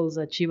 4 goals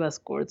that Chivas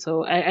scored.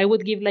 So I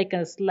would give like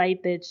a slight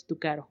edge to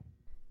Caro.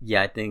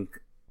 Yeah, I think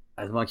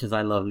as much as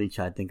I love Licha,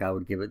 I think I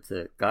would give it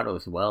to Caro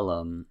as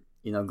well.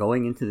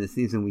 Going into the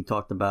season, we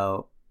talked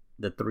about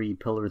the 3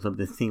 pillars of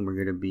this team.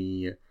 We're gonna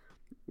be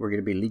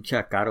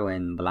Licha, Caro,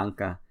 and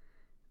Blanca,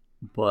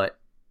 but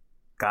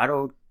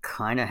Caro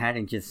kind of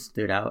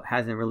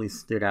hasn't really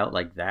stood out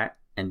like that,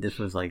 and this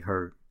was like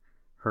her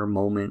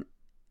moment,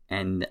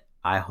 and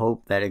I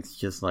hope that it's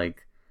just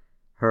like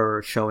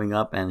her showing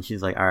up, and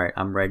she's like, all right,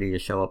 I'm ready to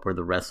show up for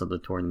the rest of the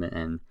tournament,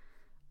 and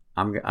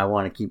I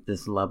want to keep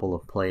this level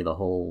of play the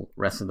whole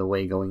rest of the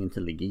way going into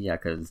Liguilla,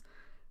 because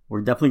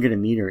we're definitely going to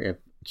need her if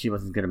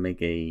Chivas is going to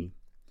make a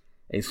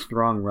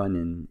strong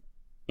run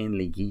in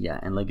Liguilla.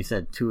 And like you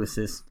said, 2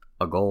 assists,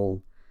 a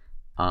goal.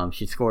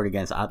 She scored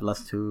against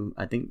Atlas too.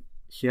 I think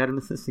she had an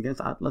assist against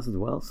Atlas as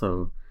well.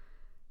 So,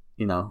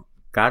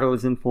 Caro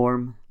is in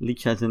form.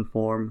 Licha's in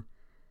form.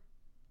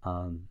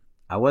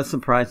 I was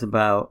surprised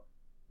about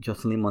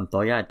Jocelyn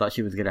Montoya. I thought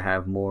she was going to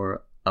have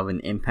more of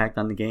an impact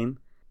on the game.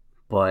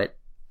 But,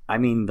 I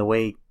mean, the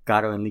way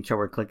Caro and Licha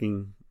were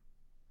clicking,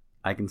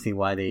 I can see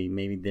why they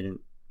maybe didn't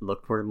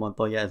look for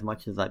Montoya as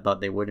much as I thought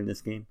they would in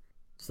this game.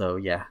 So,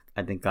 yeah,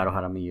 I think Caro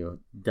Jaramillo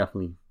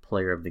definitely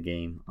player of the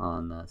game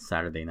on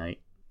Saturday night.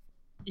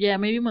 Yeah,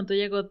 maybe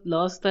Montoya got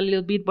lost a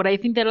little bit, but I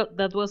think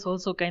that was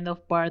also kind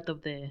of part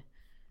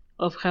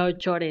of how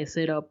Chore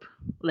set up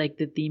like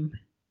the team.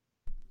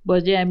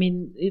 But yeah, I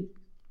mean, it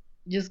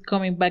just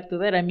coming back to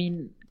that. I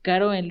mean,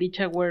 Caro and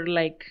Licha were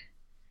like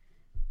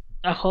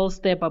a whole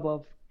step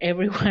above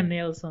everyone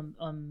else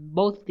on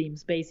both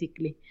teams,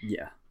 basically.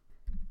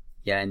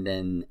 Yeah, and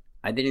then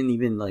I didn't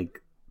even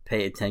like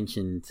pay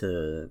attention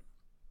to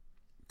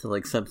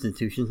like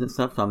substitutions and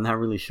stuff, so I'm not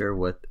really sure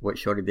what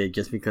Shorty did,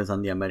 just because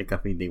on the America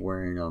feed they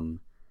wouldn't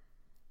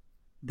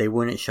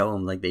show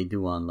them like they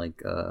do on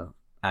like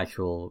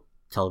actual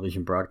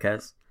television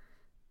broadcasts.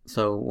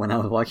 So when I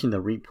was watching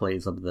the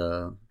replays of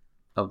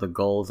the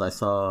goals, I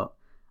saw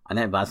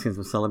Annette Vasquez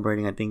was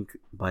celebrating, I think,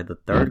 by the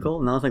 3rd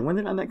goal, and I was like, when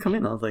did Annette come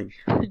in? I was like,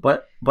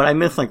 but I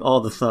missed like all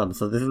the subs,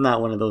 so this is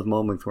not one of those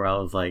moments where I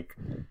was like,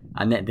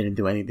 Annette didn't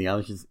do anything. I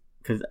was just,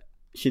 because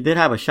she did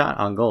have a shot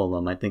on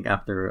goal, I think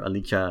after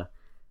Alicia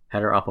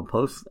had her off a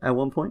post at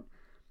one point.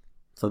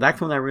 So that's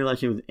when I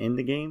realized she was in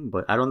the game,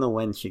 but I don't know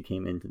when she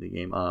came into the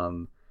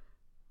game.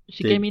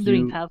 She came in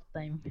during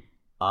halftime.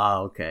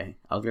 Okay.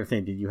 I was gonna say,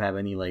 did you have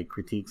any like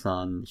critiques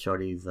on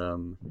Shorty's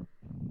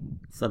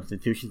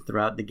substitutions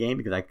throughout the game?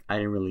 Because I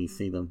didn't really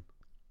see them.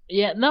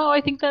 Yeah, no,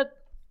 I think that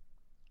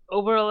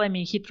overall, I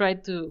mean, he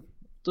tried to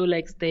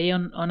like stay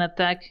on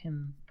attack,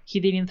 and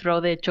he didn't throw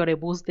the Chore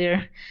boost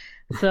there.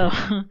 So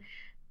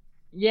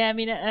yeah, I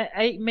mean,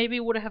 I maybe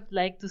would have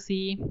liked to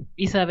see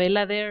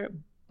Isabella there,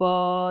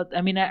 but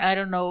I mean, I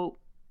don't know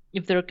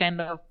if they're kind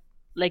of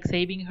like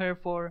saving her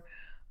for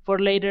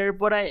later.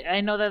 But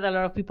I know that a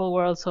lot of people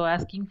were also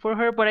asking for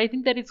her, but I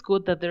think that it's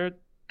good that they're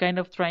kind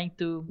of trying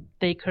to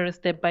take her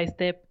step by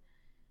step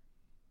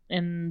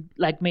and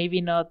like maybe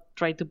not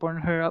try to burn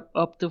her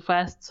up too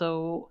fast.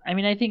 So I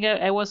mean, I think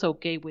I was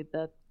okay with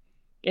that.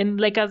 And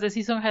like as the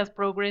season has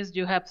progressed,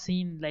 you have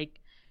seen like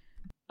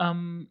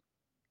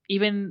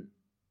even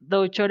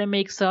though Chore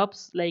makes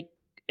subs, like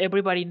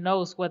everybody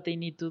knows what they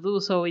need to do,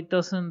 so it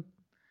doesn't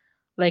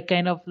like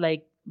kind of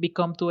like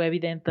become too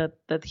evident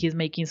that he's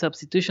making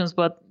substitutions.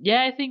 But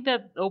yeah, I think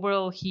that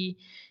overall he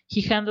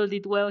handled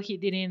it well. He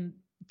didn't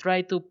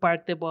try to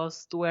park the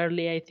bus too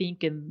early, I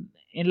think, and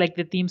like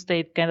the team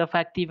stayed kind of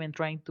active and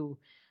trying to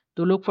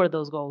look for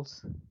those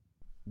goals.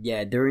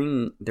 Yeah,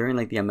 during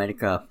like the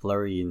America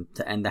flurry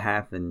to end the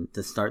half and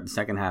to start the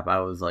second half, I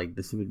was like,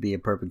 this would be a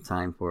perfect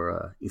time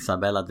for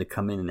Isabella to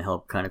come in and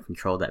help kind of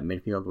control that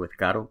midfield with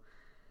Caro.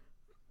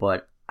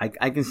 But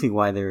I can see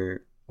why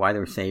they're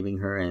saving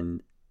her,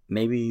 and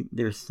maybe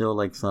there's still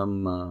like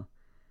some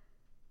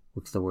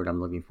what's the word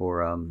I'm looking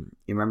for?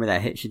 You remember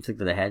that hit she took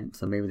to the head?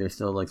 So maybe there's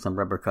still like some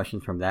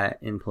repercussions from that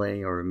in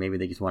play, or maybe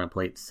they just want to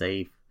play it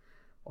safe,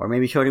 or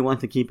maybe Shorty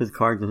wants to keep his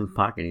cards in his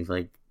pocket. He's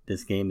like,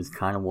 this game is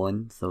kind of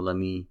won, so let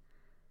me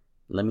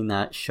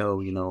not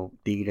show,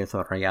 Tigres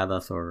or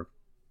Rayadas or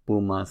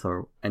Pumas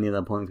or any of the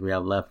opponents we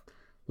have left.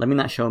 Let me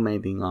not show them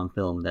anything on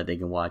film that they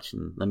can watch,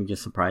 and let me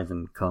just surprise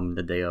them come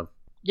the day of.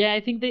 Yeah,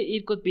 I think that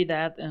it could be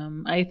that.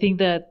 I think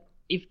that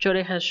if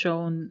Chore has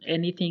shown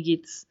anything,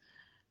 it's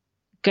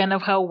kind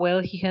of how well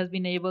he has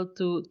been able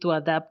to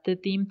adapt the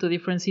team to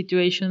different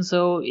situations.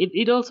 So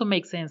it also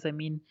makes sense. I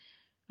mean,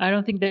 I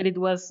don't think that it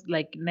was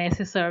like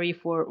necessary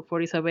for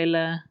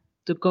Isabella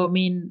to come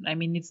in. I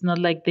mean, it's not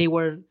like they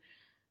were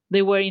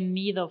in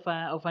need of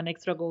an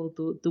extra goal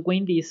to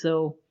win this.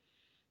 So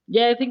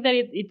yeah, I think that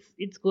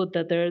it's good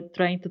that they're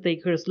trying to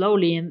take her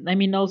slowly. And I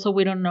mean, also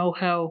we don't know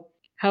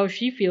how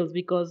she feels,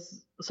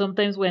 because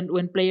sometimes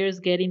when players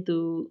get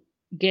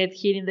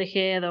hit in the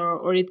head,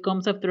 or it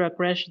comes after a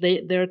crash,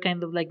 they're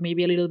kind of like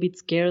maybe a little bit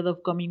scared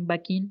of coming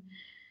back in.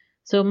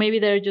 So maybe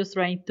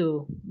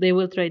they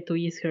will try to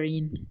ease her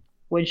in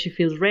when she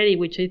feels ready,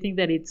 which I think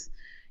that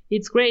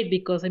it's great,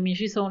 because I mean,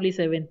 she's only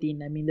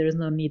 17. I mean, there's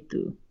no need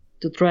to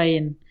try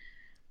and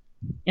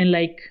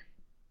like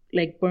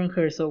burn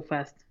her so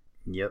fast.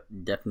 Yep,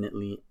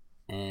 definitely.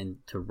 And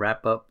to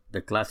wrap up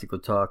the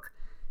Clasico talk,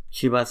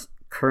 Chivas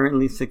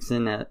currently sits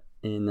in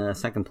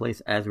second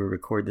place as we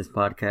record this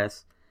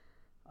podcast.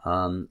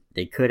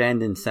 They could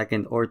end in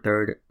second or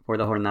third for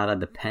the jornada,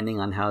 depending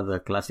on how the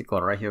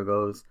Clásico Regio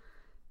goes.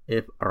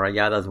 If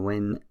Rayadas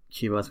win,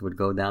 Chivas would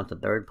go down to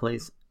third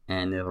place,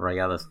 and if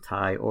Rayadas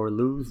tie or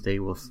lose, they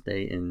will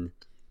stay in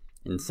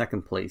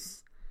second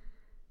place.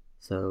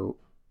 So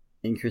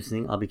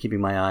interesting. I'll be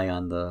keeping my eye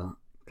on the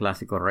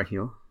Clasico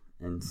Regio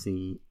and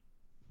see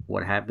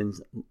what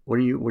happens. What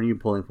are you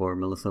pulling for,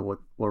 Melissa? What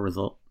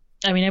result?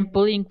 I mean, I'm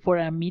pulling for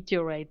a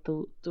meteorite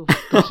to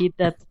hit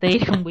that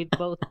stadium with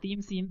both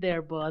teams in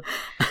there, but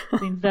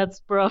since that's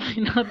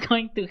probably not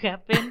going to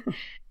happen,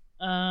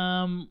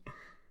 um,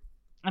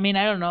 I mean,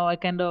 I don't know. I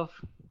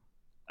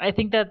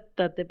think that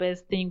the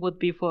best thing would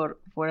be for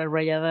a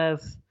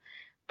Rayadas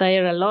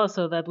tire a loss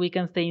so that we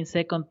can stay in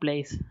second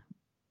place.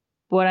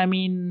 But I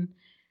mean,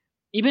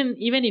 even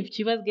if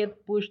Chivas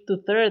get pushed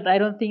to third, I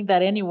don't think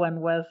that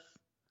anyone was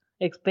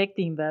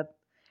expecting that.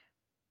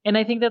 And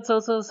I think that's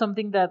also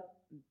something that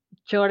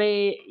Chore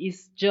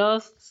is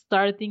just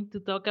starting to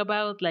talk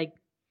about. Like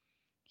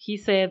he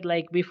said,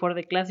 like before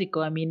the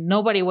Clásico, I mean,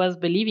 nobody was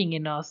believing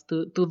in us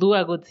to do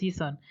a good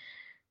season.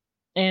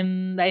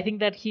 And I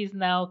think that he's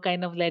now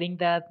kind of letting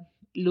that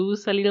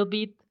loose a little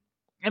bit.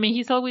 I mean,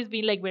 he's always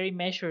been like very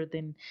measured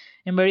and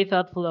very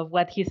thoughtful of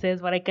what he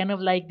says, but I kind of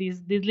like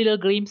these little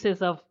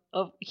glimpses of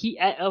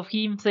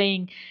him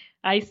saying,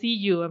 "I see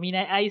you." I mean,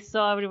 I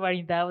saw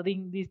everybody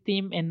doubting this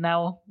team, and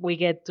now we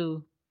get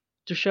to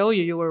show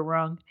you were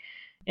wrong.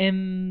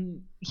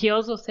 And he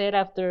also said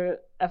after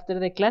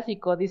the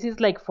Clásico, this is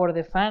like for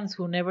the fans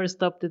who never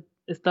stopped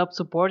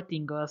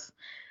supporting us.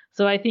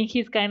 So I think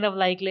he's kind of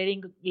like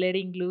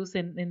letting loose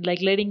and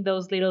like letting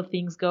those little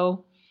things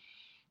go.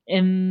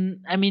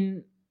 And I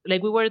mean,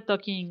 like we were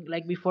talking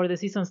like before the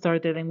season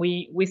started, and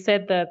we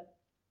said that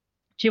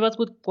Chivas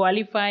would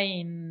qualify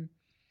in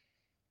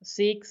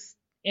sixth,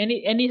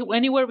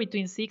 anywhere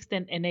between sixth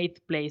and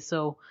eighth place.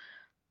 So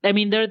I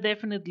mean, they're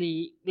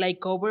definitely like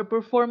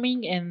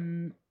overperforming,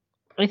 and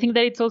I think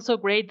that it's also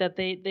great that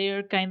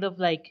they're kind of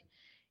like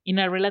in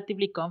a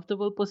relatively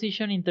comfortable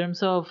position in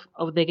terms of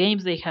the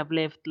games they have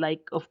left.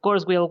 Like, of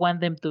course, we all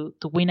want them to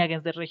win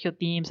against the Regio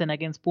teams and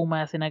against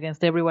Pumas and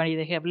against everybody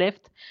they have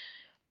left.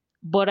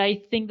 But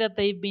I think that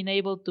they've been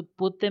able to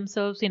put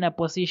themselves in a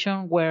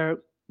position where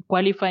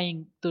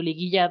qualifying to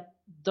Liguilla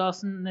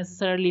doesn't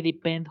necessarily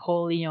depend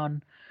wholly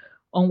on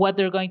what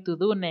they're going to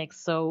do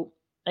next. So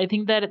I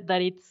think that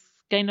it's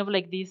kind of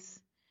like this.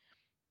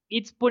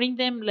 It's putting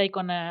them like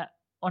on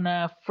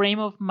a frame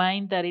of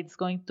mind that it's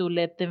going to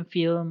let them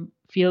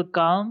feel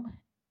calm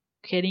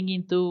heading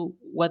into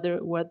what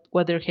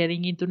they're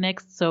heading into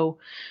next. So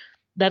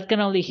that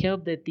can only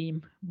help the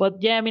team.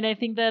 But yeah, I mean, I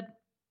think that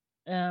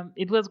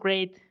it was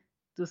great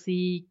to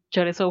see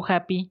Chore so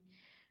happy.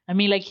 I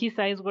mean, like his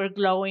eyes were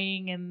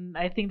glowing, and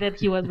I think that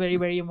he was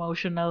very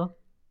emotional.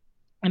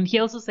 And he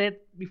also said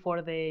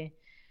before the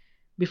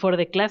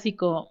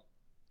Clásico,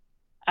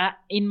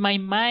 in my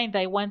mind,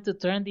 I want to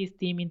turn this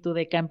team into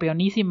the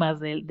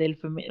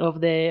campeonísimas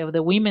of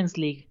the women's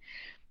league.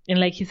 And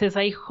like he says,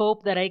 I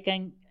hope that I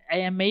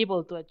am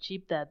able to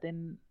achieve that.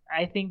 And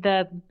I think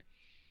that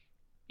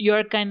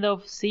you're kind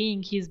of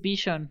seeing his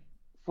vision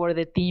for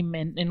the team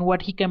and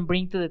what he can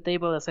bring to the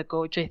table as a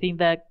coach. I think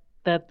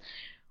that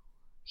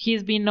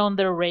he's been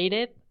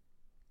underrated.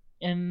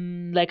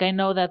 And like I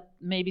know that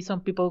maybe some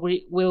people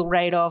will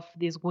write off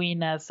this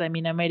win as, I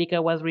mean,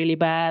 America was really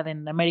bad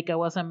and America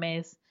was a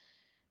mess,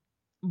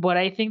 but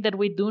I think that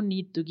we do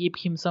need to give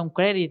him some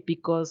credit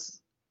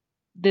because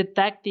the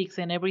tactics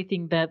and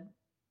everything that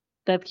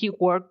he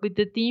worked with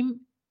the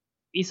team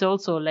is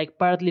also like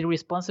partly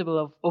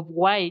responsible of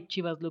why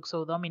Chivas looks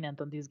so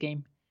dominant on this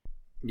game.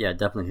 Yeah,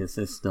 definitely his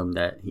system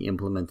that he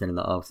implemented in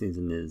the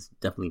offseason is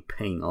definitely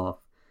paying off.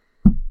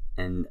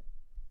 And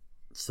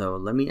so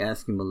let me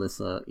ask you,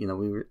 Melissa,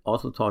 we were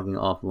also talking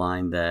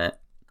offline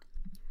that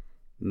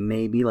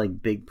maybe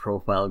like big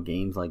profile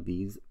games like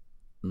these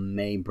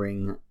may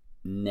bring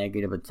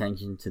negative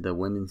attention to the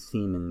women's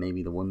team and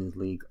maybe the women's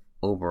league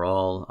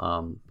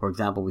overall. For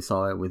example, we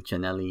saw it with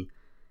Janelli.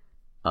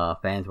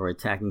 Fans were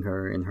attacking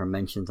her in her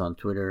mentions on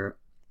Twitter.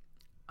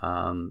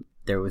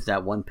 There was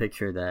that one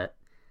picture that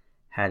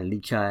had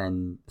Licha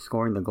and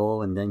scoring the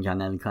goal, and then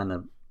Janelli kind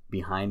of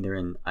behind her,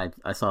 and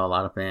I saw a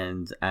lot of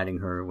fans adding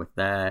her with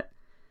that.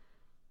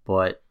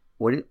 But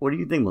what do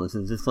you think,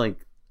 Melissa? Is this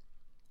like,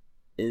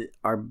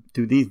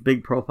 do these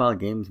big profile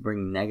games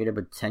bring negative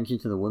attention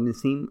to the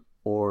women's team,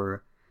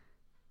 or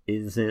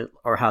is it,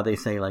 or how they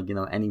say, like,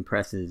 any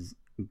press is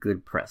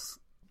good press?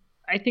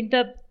 I think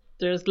that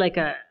there's like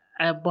a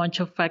bunch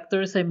of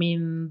factors. I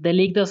mean, the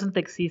league doesn't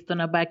exist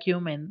on a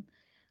vacuum, and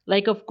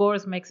like of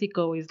course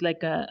Mexico is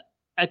like a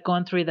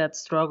country that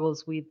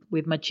struggles with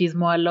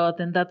machismo a lot,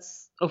 and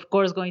that's of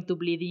course going to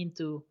bleed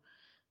into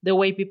the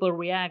way people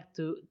react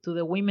to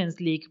the women's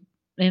league.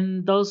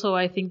 And also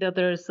I think that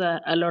there's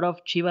a lot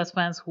of Chivas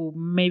fans who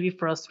may be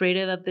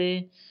frustrated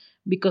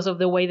because of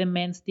the way the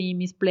men's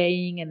team is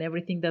playing and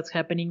everything that's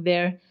happening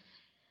there.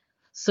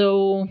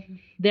 So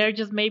they're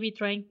just maybe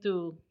trying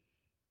to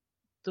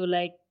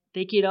like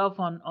take it off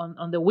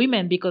on the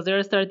women because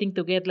they're starting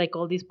to get like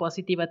all this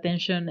positive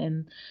attention.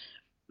 And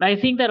I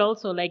think that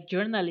also like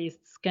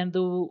journalists can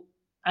do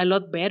a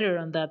lot better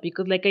on that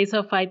because like I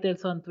saw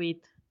fighters on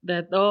tweet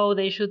that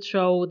they should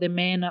show the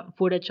men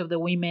footage of the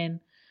women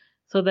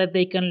so that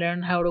they can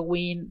learn how to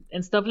win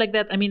and stuff like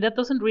that. I mean, that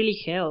doesn't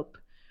really help.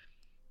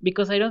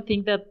 because I don't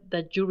think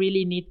that you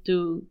really need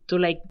to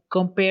like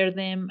compare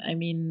them. I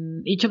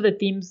mean, each of the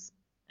teams.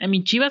 I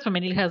mean, Chivas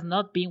Femenil has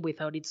not been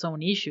without its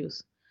own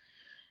issues,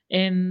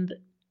 and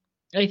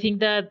I think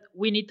that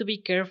we need to be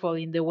careful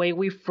in the way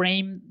we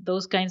frame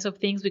those kinds of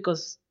things,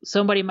 because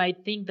somebody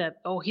might think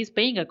that, oh, he's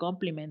paying a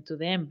compliment to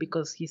them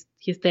because he's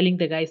telling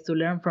the guys to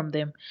learn from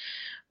them.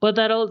 But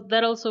that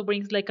also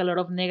brings like a lot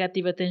of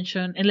negative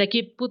attention, and like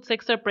it puts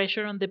extra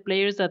pressure on the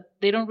players that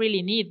they don't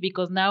really need,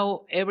 because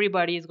now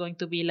everybody is going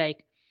to be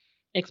like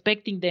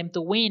expecting them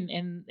to win,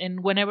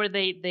 and whenever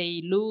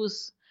they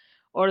lose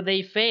or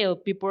they fail,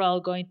 people are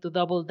going to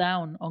double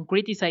down on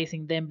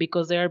criticizing them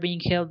because they are being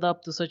held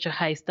up to such a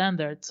high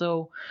standard.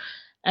 So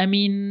I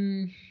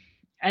mean,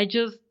 I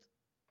just,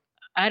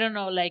 I don't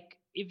know, like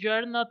if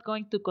you're not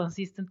going to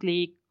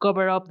consistently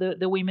cover up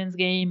the women's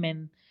game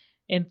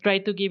and try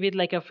to give it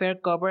like a fair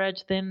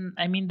coverage, then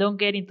I mean, don't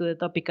get into the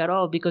topic at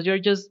all, because you're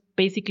just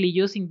basically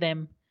using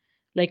them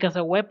like as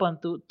a weapon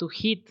to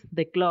hit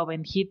the club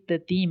and hit the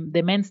team,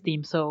 the men's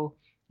team. So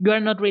you are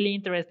not really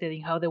interested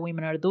in how the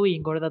women are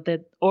doing, or that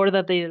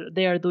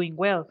they are doing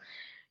well.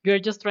 You're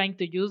just trying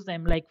to use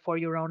them like for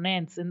your own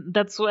ends, and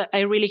that's what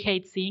I really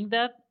hate seeing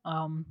that.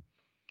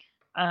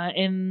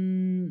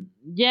 And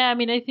yeah, I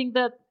mean, I think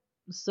that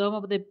some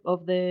of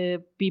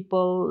the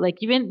people, like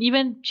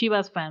even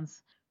Chivas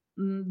fans,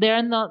 they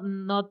are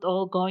not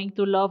all going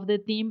to love the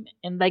team,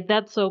 and like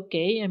that's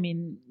okay. I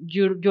mean,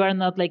 you are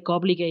not like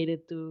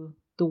obligated to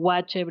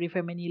watch every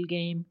femenil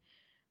game,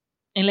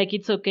 and like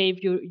it's okay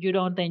if you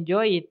don't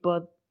enjoy it.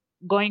 But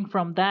going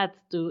from that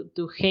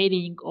to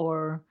hating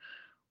or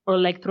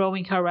like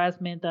throwing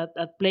harassment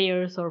at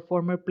players or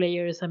former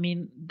players, I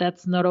mean,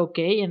 that's not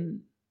okay.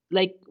 And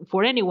like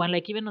for anyone,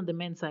 like even on the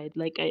men's side,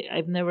 like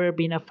I've never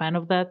been a fan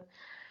of that.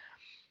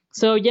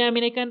 So yeah, I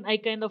mean, I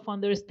kind of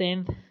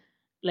understand,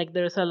 like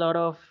there's a lot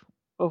of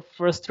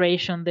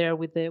frustration there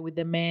with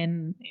the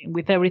men,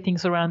 with everything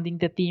surrounding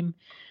the team.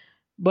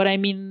 But I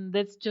mean,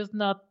 let's just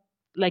not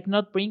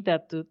bring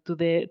that to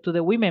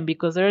the women,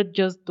 because they're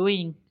just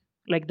doing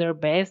like their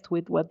best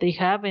with what they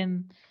have,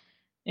 and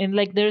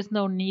like there's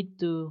no need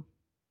to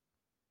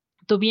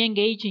be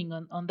engaging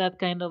on that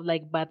kind of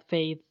like bad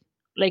faith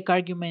like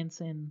arguments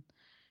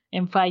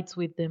and fights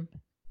with them.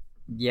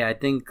 Yeah, I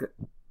think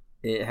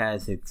it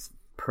has its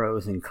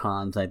pros and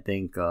cons. I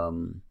think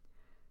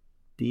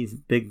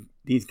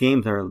these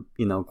games are,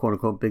 quote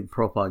unquote big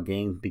profile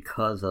games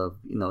because of,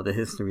 the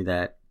history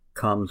that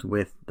comes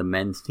with the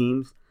men's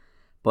teams.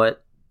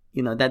 But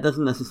that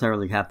doesn't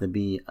necessarily have to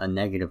be a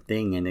negative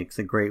thing, and it's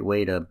a great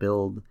way to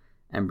build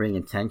and bring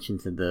attention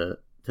to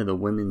the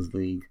women's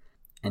league.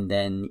 And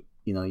then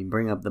you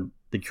bring up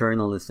the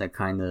journalists that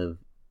kind of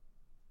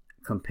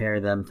compare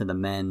them to the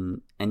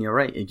men, and you're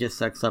right, it just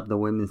sets up the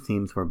women's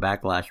teams for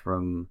backlash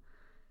from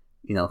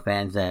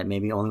fans that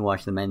maybe only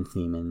watch the men's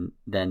team, and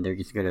then they're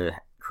just gonna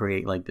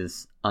create like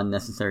this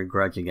unnecessary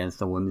grudge against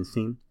the women's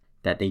team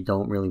that they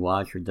don't really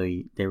watch, or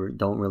they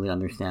don't really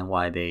understand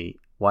why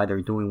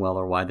they're doing well,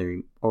 or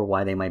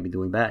why they might be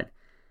doing bad.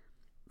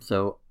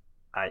 So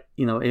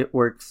it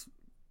works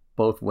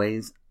both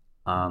ways.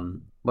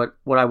 But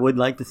what I would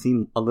like to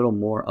see a little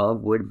more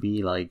of would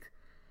be like,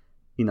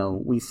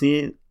 we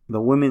see the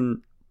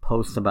women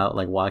post about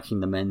like watching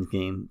the men's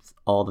games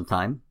all the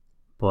time,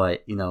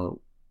 but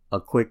a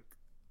quick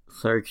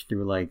search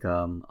through like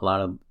a lot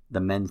of the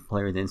men's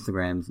players'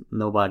 Instagrams,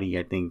 nobody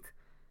I think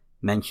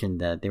mentioned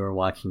that they were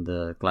watching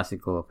the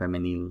Clasico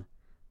Femenil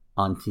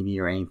on TV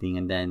or anything.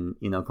 And then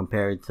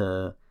compared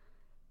to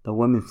the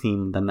women's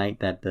team, the night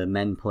that the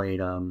men played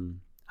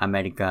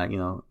America,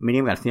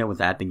 Miriam Garcia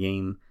was at the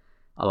game.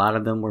 A lot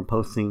of them were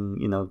posting,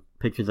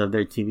 pictures of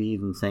their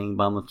TVs and saying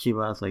 "Vamos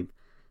Chivas," like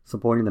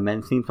supporting the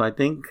men's team. So I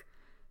think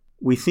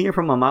we see it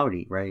from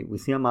Amauri, right? We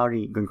see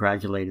Amauri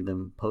congratulated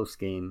them post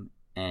game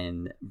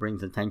and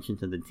brings attention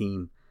to the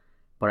team.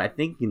 But I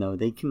think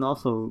they can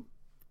also,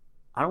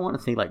 I don't want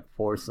to say like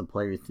force the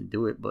players to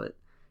do it, but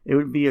it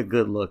would be a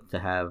good look to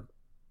have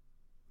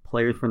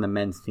players from the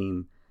men's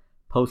team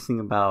posting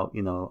about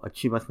a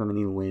Chivas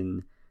Femenil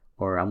win,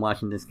 or I'm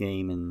watching this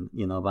game and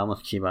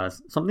Vamos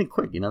Chivas, something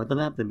quick. It doesn't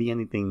have to be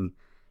anything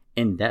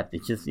in depth.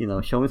 It's just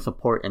showing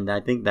support, and I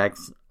think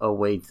that's a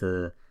way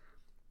to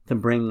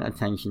bring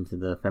attention to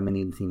the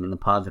feminine team in a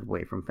positive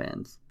way from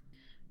fans.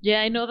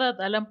 Yeah, I know that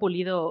Alan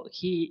Pulido,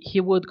 he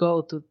would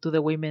go to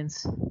the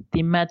women's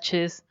team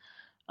matches.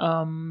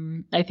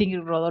 I think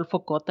Rodolfo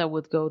Cota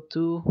would go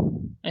too,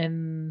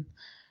 and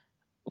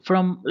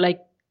from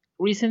like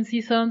recent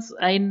seasons,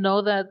 I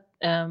know that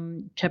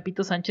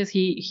Chapito Sanchez,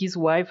 his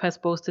wife has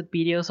posted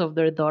videos of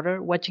their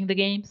daughter watching the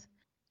games,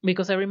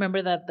 because I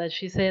remember that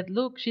she said,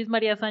 "Look, she's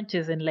Maria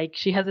Sanchez," and like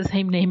she has the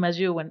same name as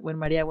you when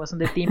Maria was on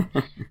the team.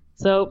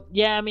 So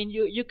yeah, I mean,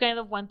 you kind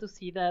of want to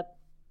see that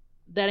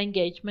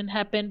engagement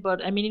happen,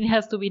 but I mean, it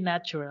has to be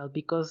natural,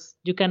 because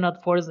you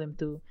cannot force them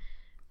to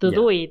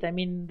do it. I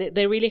mean,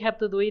 they really have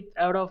to do it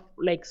out of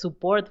like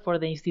support for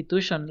the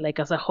institution, like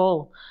as a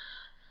whole.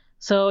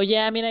 So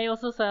yeah, I mean, I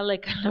also saw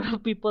like a lot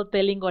of people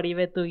telling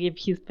Oribe to give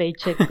his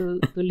paycheck to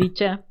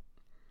Licha.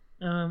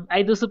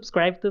 I do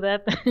subscribe to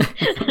that.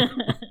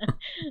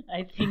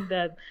 I think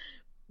that,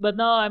 but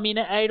no, I mean,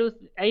 I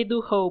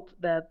do hope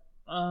that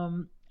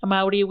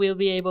Mauri will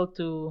be able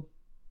to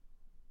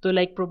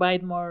like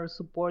provide more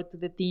support to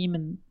the team,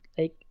 and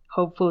like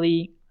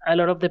hopefully a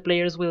lot of the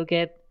players will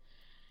get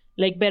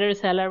like better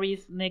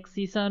salaries next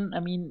season. I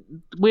mean,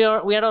 we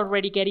are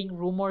already getting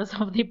rumors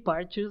of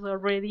departures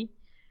already.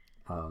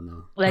 Oh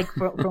no. Like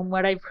from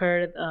what I've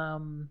heard,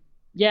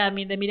 yeah, I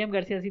mean the Miriam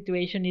Garcia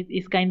situation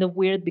is kind of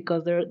weird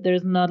because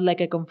there's not like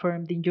a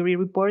confirmed injury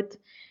report,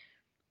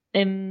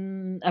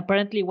 and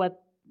apparently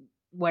what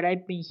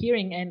I've been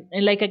hearing,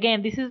 and like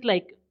again,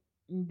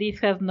 this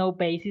has no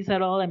basis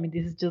at all. I mean,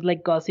 this is just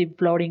like gossip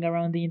floating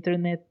around the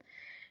internet.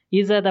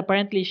 Is that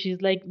apparently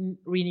she's like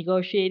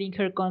renegotiating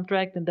her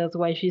contract and that's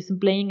why she's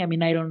playing? I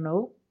mean, I don't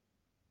know,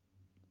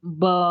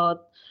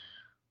 but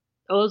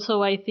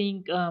also I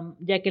think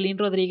Jacqueline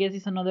Rodriguez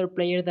is another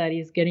player that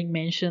is getting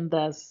mentioned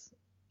as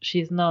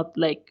she's not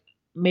like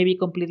maybe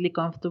completely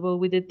comfortable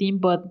with the team,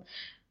 but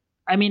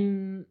I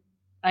mean,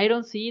 I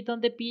don't see it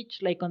on the pitch.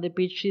 Like on the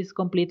pitch, she's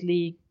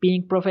completely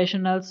being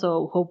professional.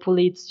 So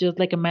hopefully, it's just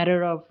like a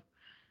matter of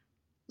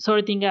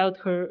sorting out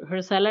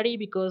her salary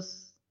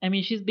because I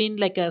mean she's been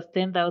like a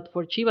standout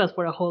for Chivas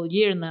for a whole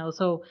year now.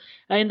 So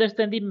I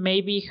understand it.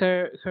 Maybe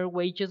her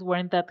wages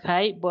weren't that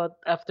high, but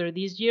after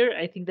this year,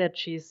 I think that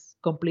she's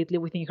completely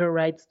within her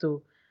rights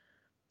to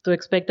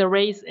expect a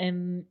raise.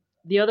 And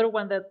the other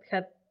one that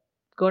had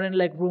gotten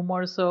like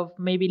rumors of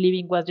maybe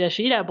leaving was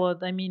Yashira,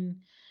 but I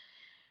mean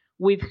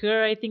with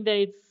her, I think that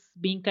it's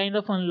been kind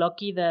of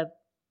unlucky that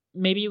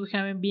maybe we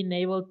haven't been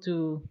able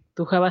to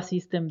have a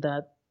system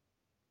that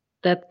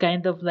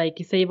kind of like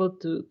is able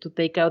to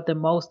take out the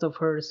most of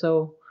her.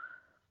 So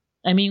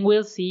I mean,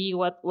 we'll see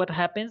what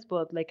happens,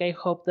 but like I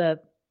hope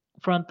that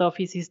front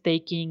office is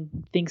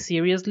taking things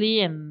seriously,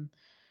 and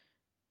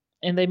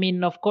I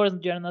mean, of course,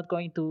 you're not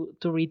going to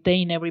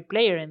retain every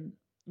player, and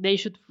they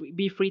should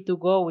be free to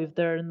go if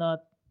they're not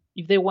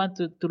if they want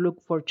to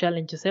look for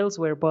challenges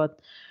elsewhere. But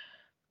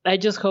I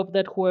just hope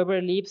that whoever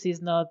leaves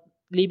is not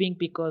leaving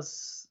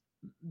because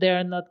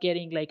they're not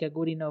getting like a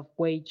good enough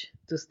wage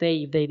to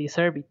stay if they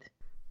deserve it.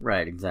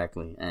 Right,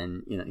 exactly.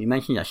 And you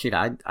mentioned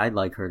Yashida. I'd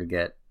like her to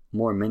get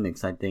more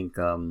minutes. I think.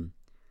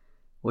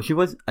 Well, she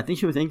was. I think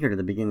she was injured at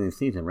the beginning of the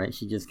season, right?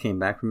 She just came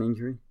back from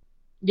injury.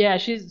 Yeah,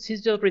 she's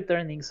just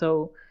returning.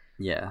 So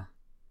Yeah.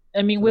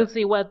 I mean, So we'll that,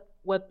 see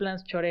what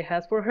plans Chore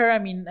has for her. I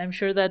mean, I'm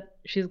sure that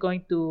she's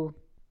going to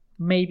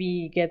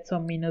maybe get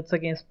some minutes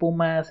against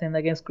Pumas and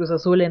against Cruz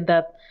Azul, and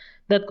that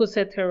could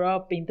set her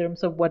up in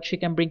terms of what she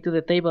can bring to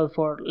the table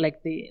for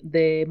like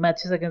the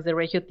matches against the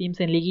Regio teams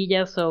in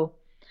Liguilla. So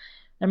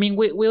I mean,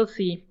 we'll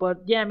see.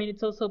 But yeah, I mean,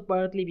 it's also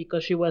partly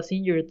because she was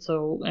injured.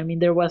 So I mean,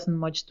 there wasn't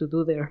much to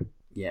do there.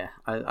 yeah.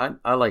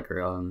 I like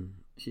her.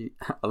 She.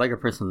 I like her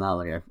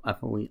personality. I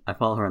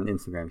follow her on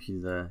Instagram.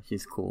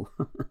 She's cool.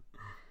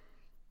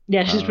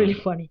 Yeah, she's really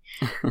um. funny.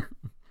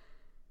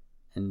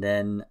 And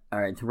then, all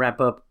right, to wrap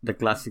up the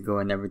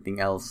Clasico and everything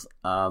else,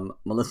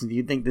 Melissa, do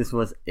you think this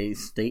was a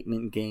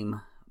statement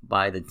game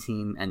by the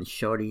team and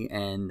Shorty?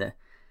 And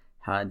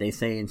they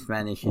say in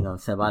Spanish,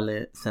 se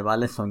vale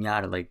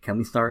soñar. Like, can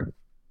we start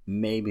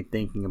maybe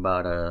thinking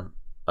about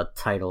a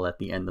title at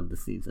the end of the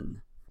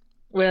season?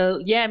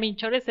 Well, yeah, I mean,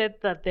 Chore said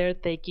that they're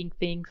taking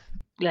things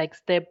like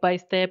step by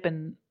step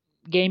and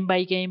game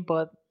by game,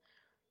 but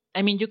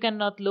I mean, you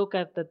cannot look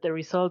at the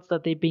results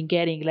that they've been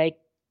getting, like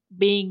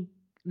being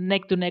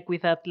neck to neck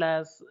with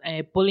Atlas,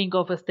 pulling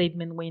off a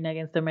statement win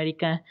against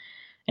America,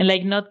 and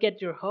like not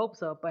get your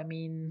hopes up. I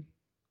mean,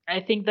 I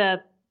think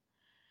that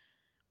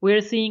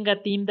we're seeing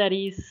a team that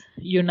is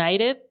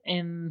united,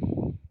 and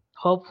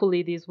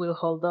hopefully this will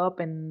hold up,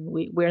 and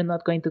we're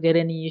not going to get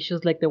any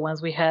issues like the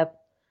ones we had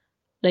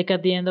like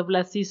at the end of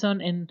last season.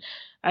 And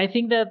I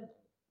think that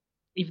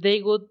if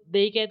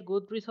they get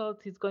good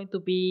results, it's going to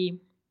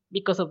be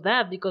because of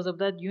that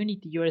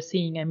unity you are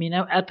seeing. I mean,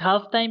 at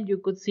halftime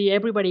you could see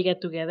everybody get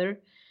together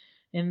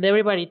and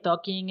everybody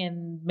talking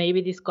and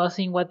maybe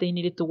discussing what they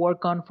needed to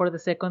work on for the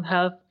second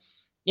half.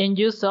 And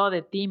you saw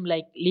the team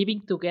like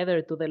living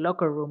together to the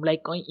locker room,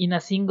 like in a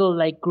single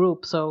like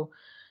group. So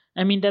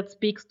I mean that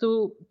speaks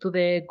to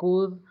the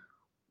good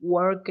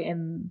work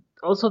and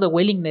also the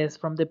willingness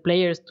from the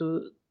players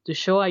to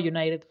show a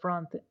united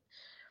front.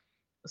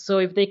 So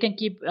if they can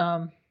keep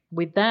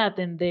with that,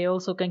 and they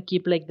also can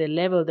keep like the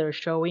level they're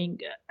showing,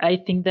 I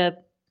think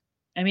that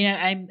I mean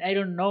I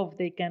don't know if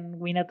they can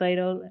win a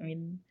title. I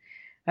mean,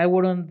 I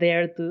wouldn't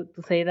dare to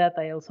say that.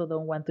 I also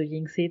don't want to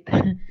jinx it.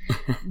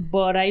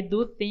 But I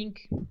do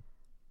think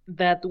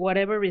that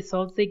whatever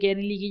results they get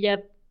in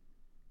Liguilla,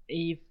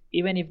 if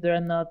even if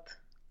they're not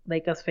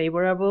like as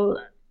favorable,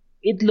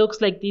 it looks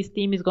like this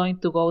team is going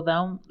to go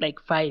down like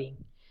fighting.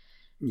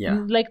 Yeah.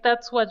 And like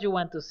that's what you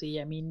want to see.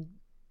 I mean,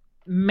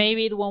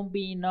 maybe it won't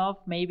be enough,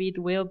 maybe it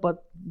will,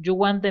 but you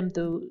want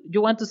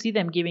to see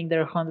them giving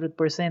their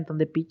 100% on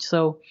the pitch.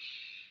 So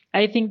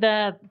I think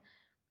that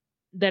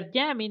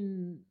yeah, I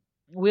mean,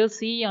 we'll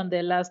see on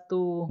the last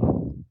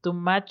two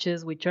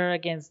matches, which are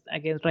against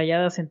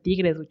Rayadas and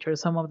Tigres, which are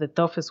some of the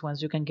toughest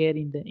ones you can get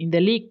in the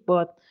league.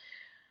 But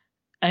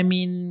I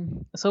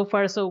mean, so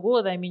far so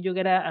good. I mean, you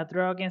get a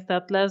draw against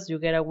Atlas, you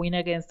get a win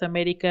against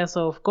America,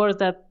 so of course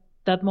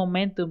that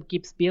momentum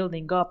keeps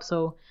building up.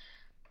 So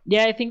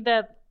yeah, I think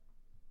that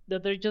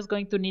they're just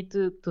going to need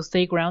to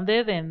stay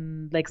grounded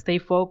and like stay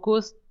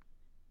focused.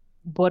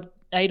 But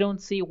I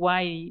don't see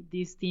why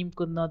this team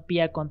could not be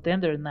a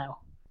contender now.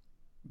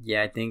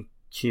 Yeah, I think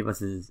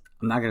Chivas is.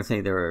 I'm not gonna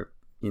say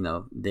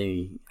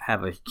they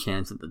have a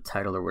chance at the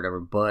title or whatever,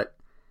 but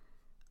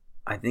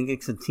I think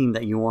it's a team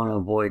that you want to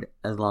avoid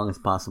as long as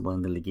possible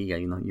in the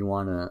Liguilla. You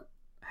want to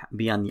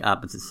be on the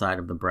opposite side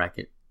of the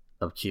bracket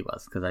of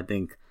Chivas, because I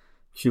think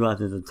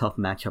Chivas is a tough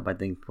matchup. I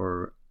think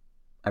for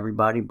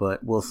everybody,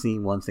 but we'll see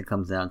once it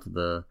comes down to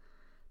the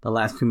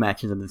last two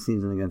matches of the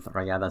season against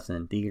Rayadas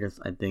and Tigres.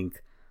 I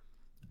think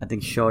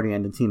Shorty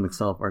and the team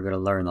itself are going to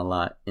learn a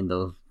lot in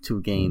those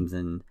two games,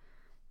 and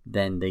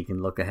then they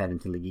can look ahead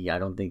into Liguilla. I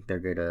don't think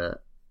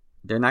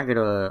they're not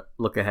gonna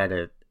look ahead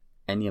at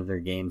any of their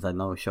games. I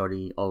know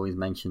Shorty always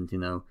mentioned,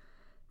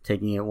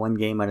 taking it one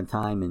game at a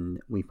time, and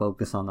we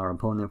focus on our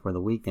opponent for the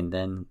week, and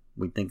then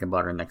we think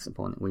about our next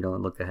opponent. We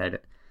don't look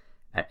ahead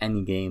at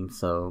any game.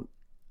 So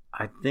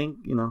I think,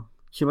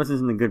 Chivas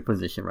is in a good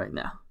position right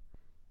now.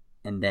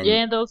 And then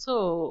Yeah, and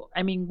also,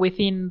 I mean,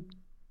 within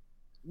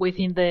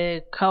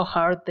the how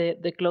hard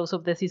the close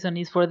of the season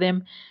is for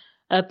them,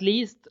 at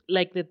least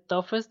like the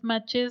toughest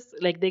matches,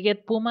 like they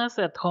get Pumas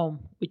at home,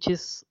 which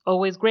is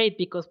always great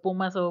because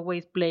Pumas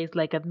always plays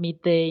like at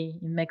midday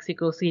in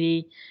Mexico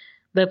City.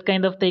 That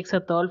kind of takes a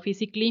toll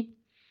physically.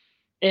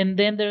 And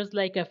then there's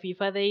like a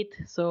FIFA date,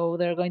 so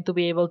they're going to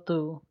be able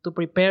to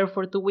prepare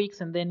for 2 weeks,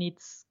 and then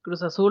it's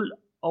Cruz Azul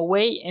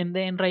away, and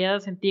then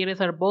Rayadas and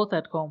Tigres are both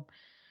at home.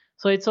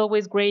 So it's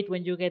always great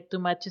when you get two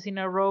matches in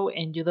a row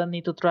and you don't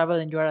need to travel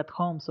and you're at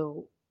home.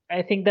 So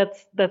I think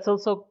that's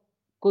also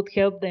could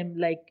help them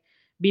like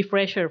be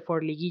fresher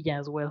for Liguilla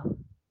as well.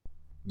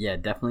 yeah,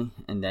 definitely.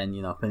 And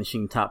then,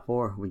 finishing top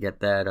four, we get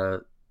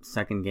that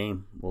second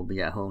game. We'll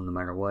be at home no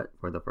matter what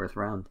for the first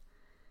round.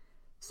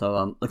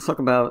 So let's talk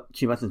about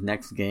Chivas'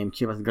 next game.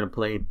 Chivas is going to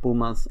play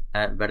Pumas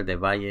at Verde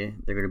Valle.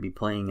 They're going to be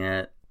playing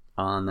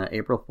on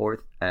April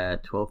 4th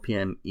at 12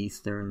 p.m.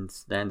 Eastern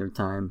Standard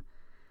Time.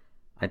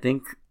 I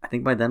think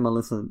by then,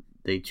 Melissa,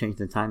 they changed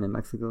the time in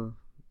Mexico.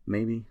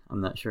 Maybe.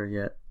 I'm not sure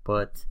yet.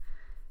 But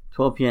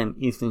 12 p.m.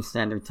 Eastern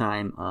Standard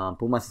Time.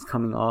 Pumas is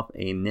coming off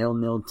a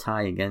 0-0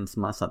 tie against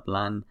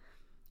Mazatlan.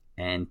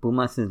 And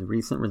Pumas'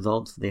 recent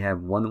results, they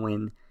have one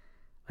win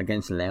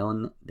against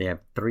León. They have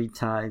 3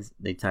 ties.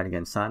 They tied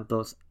against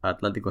Santos,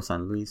 Atlético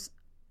San Luis,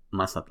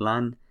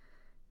 Mazatlan,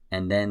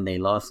 and then they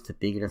lost to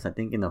Tigres, I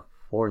think, in a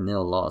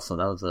 4-0 loss. So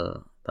that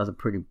was a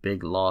pretty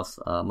big loss.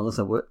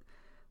 Melissa, what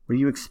do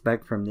you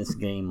expect from this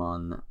game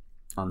on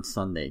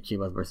Sunday,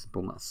 Chivas versus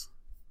Pumas?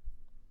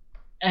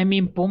 I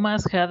mean,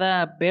 Pumas had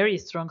a very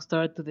strong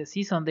start to the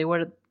season. They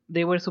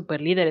were super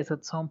leaders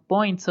at some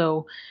point,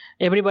 so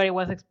everybody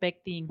was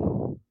expecting,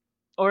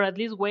 or at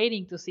least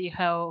waiting to see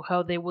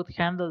how they would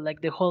handle like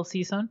the whole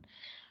season.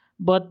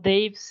 But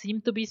they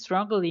seem to be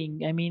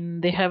struggling. I mean,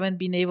 they haven't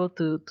been able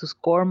to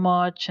score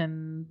much,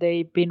 and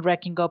they've been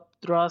racking up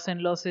draws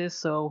and losses.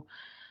 So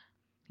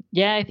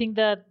yeah, I think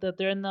that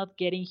they're not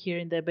getting here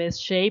in the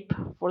best shape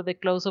for the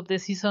close of the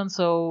season.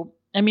 So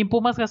I mean,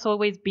 Pumas has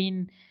always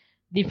been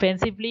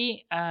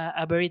defensively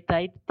a very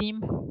tight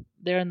team.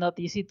 They're not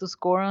easy to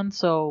score on.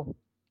 So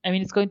I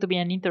mean, it's going to be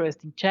an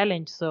interesting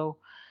challenge. So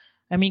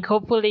I mean,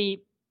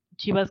 hopefully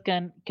Chivas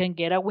can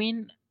get a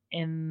win.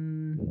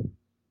 And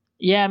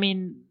yeah, I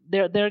mean,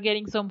 they're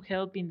getting some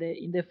help in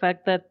the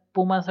fact that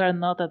Pumas are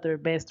not at their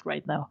best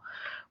right now.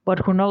 But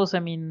who knows? I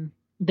mean,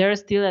 they're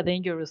still a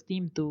dangerous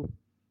team to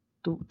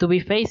be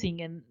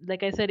facing. And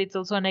like I said, it's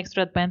also an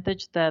extra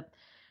advantage that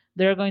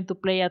they're going to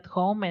play at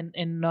home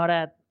and not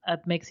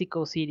at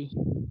Mexico City.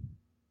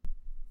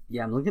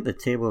 Yeah, I'm looking at the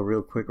table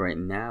real quick right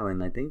now,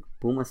 and I think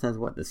Pumas has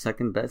the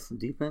second best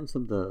defense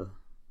of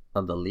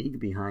the league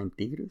behind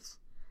Tigres.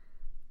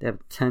 They have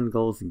 10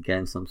 goals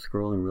against. I'm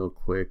scrolling real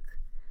quick.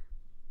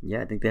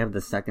 Yeah, I think they have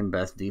the second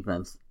best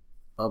defense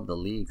of the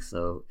league,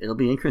 so it'll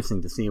be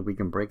interesting to see if we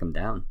can break them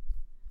down.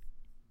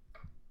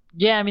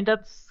 Yeah, I mean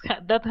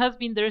that has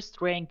been their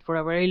strength for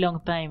a very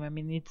long time. I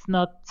mean, it's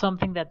not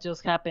something that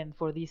just happened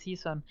for this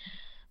season.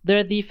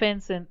 Their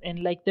defense and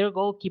like their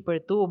goalkeeper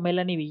too,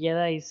 Melanie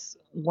Villeda is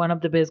one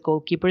of the best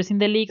goalkeepers in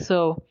the league.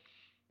 So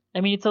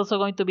I mean, it's also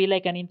going to be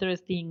like an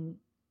interesting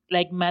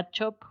like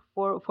matchup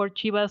for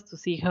Chivas to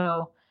see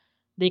how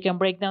they can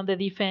break down the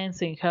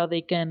defense and how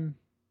they can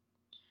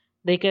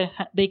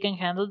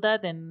handle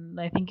that. And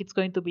I think it's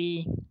going to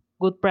be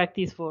good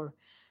practice for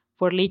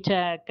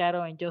Licha,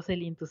 Caro, and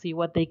Jocelyn to see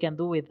what they can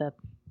do with that.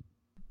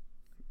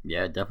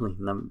 Yeah, definitely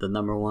the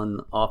number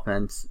one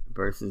offense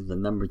versus the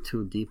number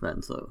two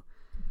defense. So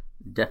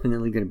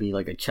definitely going to be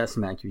like a chess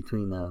match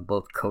between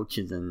both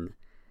coaches, and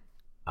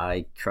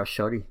I trust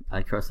Shorty.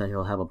 I trust that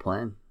he'll have a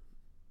plan.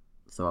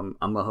 So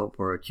I'm gonna hope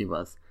for a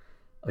Chivas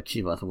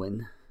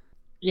win.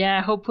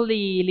 Yeah,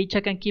 hopefully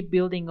Licha can keep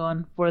building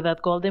on for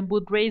that Golden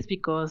Boot race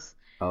because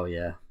Oh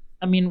yeah.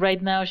 I mean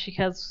right now she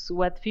has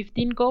what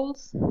 15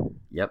 goals,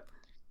 Yep.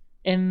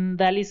 and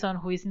Dallison,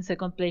 who is in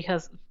second place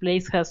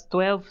has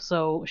 12,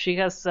 so she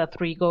has a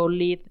 3 goal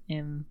lead,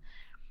 and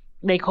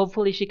like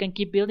hopefully she can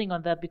keep building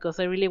on that because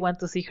I really want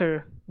to see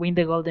her win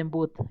the Golden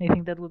Boot. I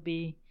think that would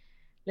be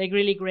like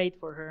really great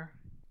for her.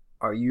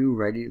 Are you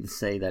ready to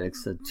say that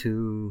it's a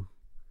two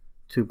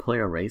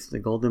player race, the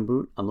Golden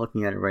Boot? I'm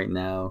looking at it right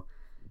now.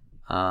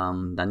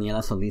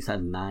 Daniela Solis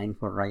has 9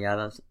 for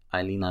Rayadas.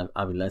 Ailina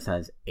Aviles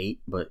has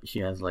 8, but she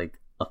has like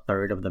a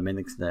third of the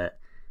minutes that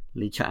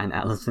Licha and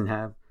Allison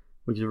have,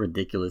 which is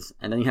ridiculous.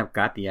 And then you have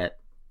Katy at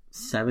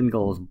 7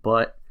 goals,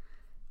 but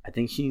I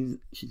think she's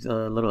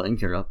a little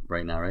injured up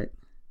right now, right?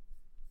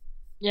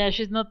 Yeah,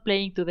 she's not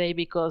playing today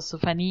because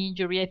of an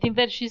injury. I think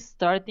that she's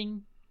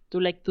starting to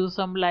like do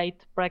some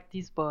light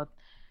practice, but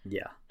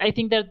Yeah, I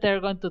think that they're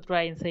going to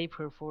try and save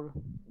her for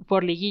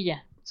Liguilla. yeah,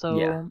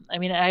 So I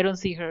mean, I don't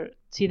see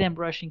them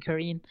rushing her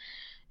in.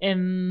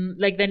 And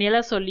like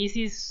Daniela Solis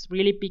is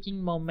really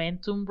picking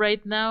momentum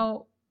right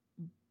now,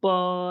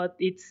 but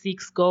it's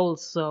 6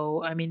 goals,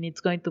 so I mean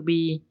it's going to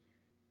be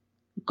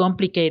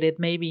complicated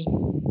maybe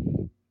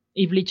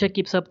if Licha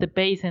keeps up the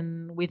pace.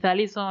 And with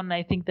Allison,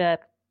 I think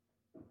that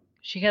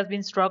she has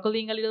been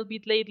struggling a little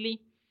bit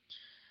lately.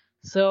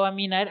 So I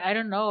mean, I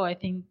don't know. I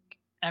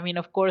mean,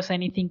 of course,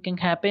 anything can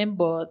happen,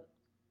 but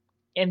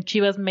and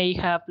Chivas may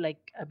have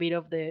like a bit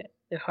of the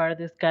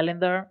hardest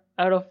calendar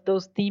out of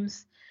those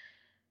teams.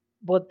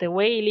 But the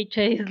way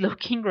Licha is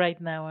looking right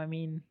now, I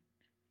mean,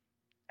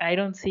 I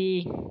don't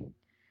see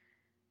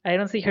I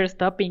don't see her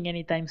stopping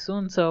anytime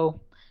soon.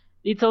 So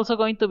it's also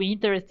going to be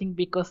interesting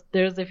because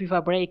there's the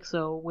FIFA break,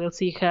 so we'll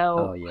see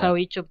oh how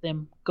yeah. each of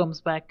them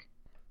comes back.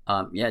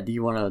 Yeah. Do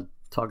you want to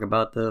talk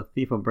about the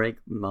FIFA break,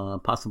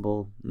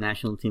 possible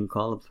national team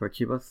call-ups for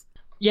Chivas?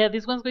 Yeah,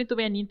 this one's going to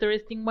be an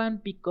interesting one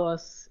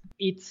because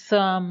it's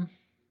the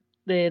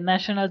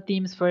national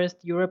team's first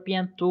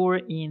European tour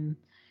in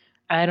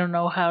I don't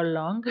know how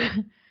long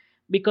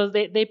because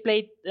they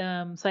played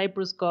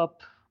Cyprus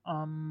Cup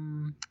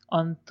on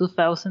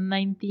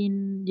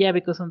 2019. Yeah,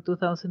 because on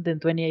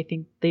 2020 I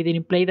think they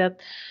didn't play that.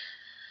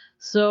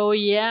 So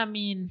yeah, I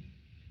mean,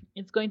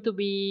 it's going to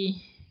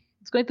be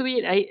it's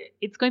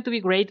going to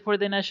be great for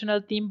the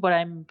national team, but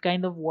I'm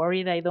kind of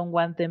worried. I don't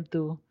want them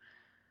to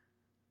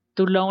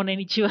loan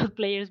any Chivas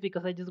players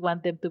because I just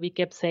want them to be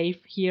kept safe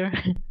here.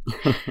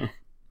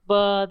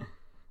 But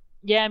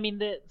yeah, I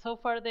mean, so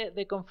far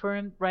the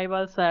confirmed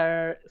rivals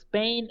are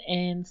Spain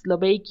and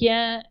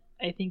Slovakia.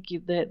 I think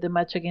the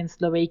match against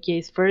Slovakia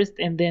is first,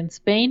 and then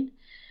Spain.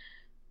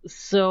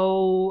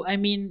 So I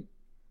mean,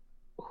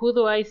 who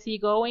do I see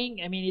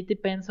going? I mean, it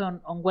depends on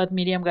what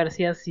Miriam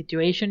Garcia's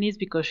situation is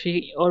because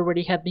she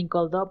already had been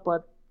called up,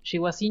 but she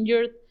was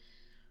injured.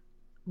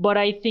 But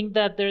I think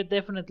that they're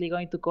definitely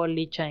going to call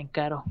Licha and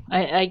Caro.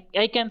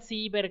 I can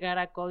see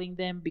Vergara calling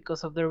them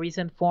because of the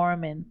recent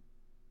form,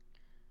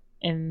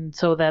 and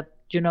so that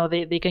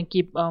they can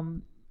keep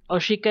or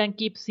she can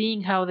keep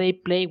seeing how they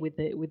play with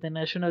the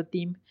national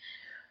team.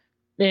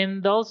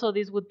 And also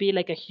this would be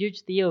like a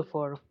huge deal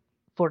for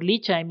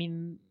Licha. I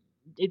mean,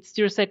 it's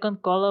your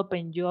second call up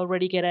and you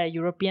already get a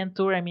European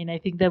tour. I mean, I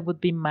think that would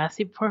be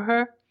massive for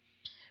her.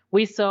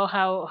 We saw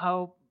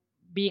how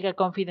big a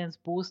confidence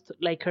boost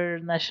like her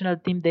national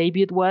team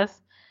debut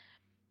was.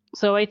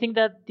 So I think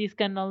that this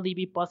can only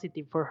be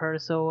positive for her.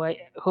 So I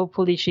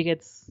hopefully she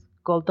gets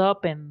called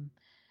up, and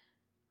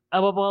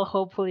above all,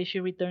 hopefully she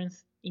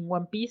returns in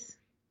one piece.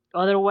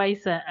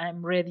 Otherwise,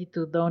 I'm ready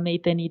to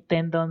donate any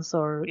tendons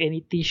or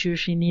any tissue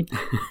she needs.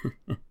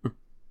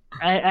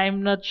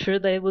 I'm not sure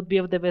that it would be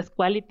of the best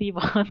quality,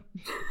 but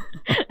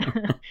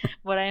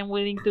but I am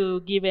willing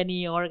to give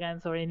any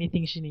organs or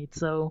anything she needs.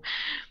 So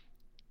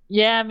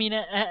yeah, I mean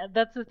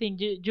that's the thing.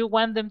 You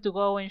want them to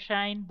go and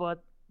shine,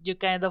 but you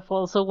kind of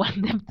also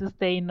want them to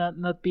stay,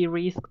 not be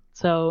risked.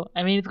 So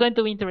I mean, it's going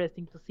to be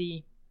interesting to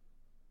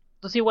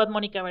see what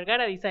Monica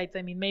Vergara decides.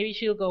 I mean, maybe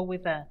she'll go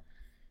with a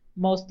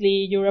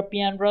mostly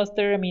European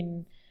roster. I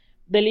mean,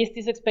 the list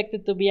is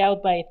expected to be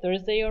out by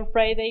Thursday or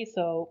Friday,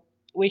 so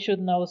we should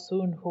know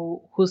soon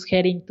who's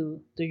heading to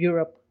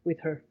Europe with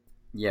her.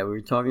 Yeah, we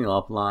were talking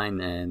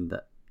offline, and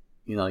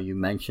you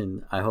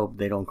mentioned I hope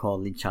they don't call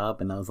Licha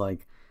up, and I was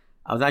like,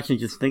 I was actually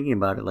just thinking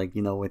about it, like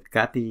with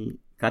Katy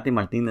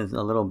Martinez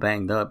a little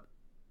banged up,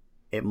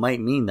 it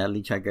might mean that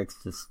Licha gets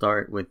to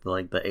start with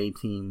like the A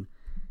team,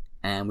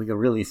 and we can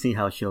really see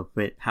how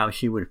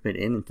she would fit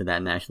into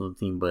that national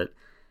team. But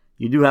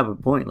you do have a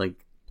point,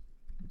 like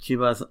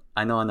Chivas,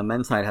 I know on the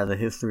men's side has a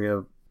history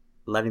of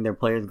letting their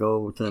players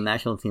go to the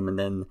national team and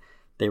then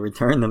they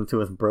return them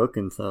to us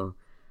broken. So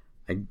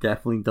I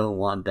definitely don't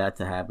want that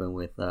to happen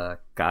with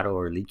Caro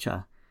or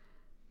Licha.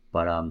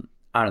 But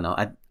I don't know.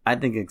 I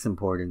think it's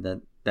important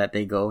that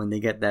they go and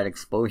they get that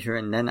exposure.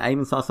 And then I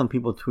even saw some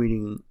people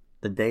tweeting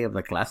the day of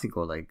the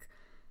Clasico, like,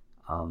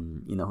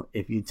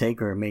 if you take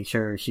her, make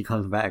sure she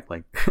comes back.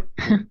 Like,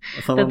 That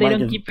someone they might don't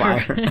just keep buy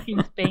her her.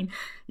 in Spain.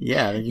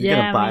 Yeah, they're just Yeah,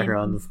 gonna I buy her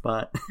on mean, the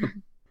spot.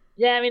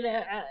 Yeah, I mean,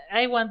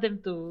 I want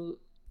them to.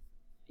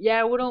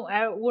 Yeah, I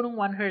wouldn't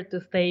want her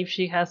to stay if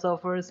she has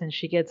offers and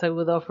she gets a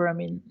good offer. I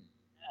mean,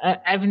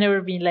 I've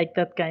never been like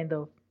that kind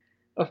of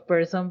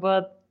person,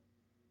 but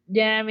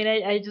yeah, I mean,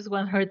 I just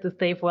want her to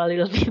stay for a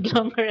little bit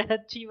longer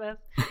at Chivas.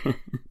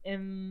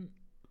 And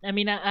I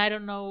mean, I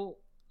don't know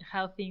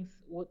how things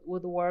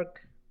would work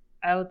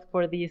out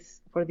for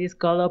this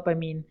call up. I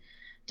mean,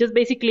 just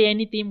basically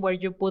any team where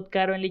you put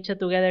Caro and Licha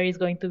together is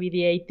going to be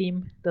the A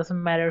team.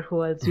 Doesn't matter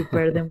who else you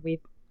pair them with.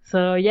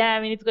 So yeah,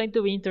 I mean, it's going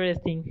to be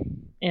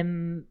interesting,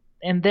 and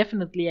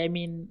definitely, I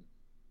mean,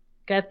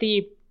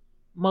 Kathy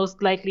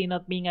most likely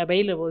not being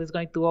available is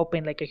going to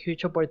open like a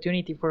huge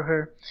opportunity for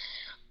her,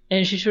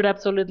 and she should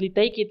absolutely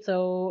take it.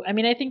 So I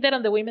mean, I think that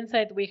on the women's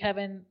side we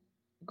haven't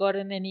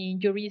gotten any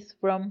injuries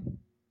from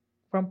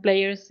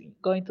players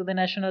going to the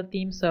national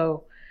team.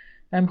 So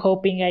I'm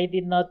hoping I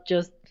did not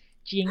just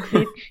jinx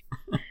it.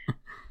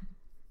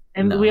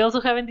 And we No. also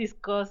haven't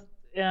discussed,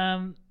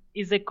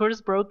 is the curse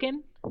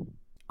broken?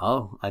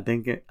 Oh, I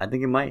think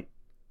it might.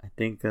 I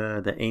think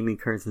the Amy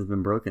curse has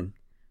been broken,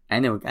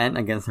 and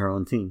against her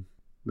own team,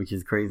 which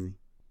is crazy.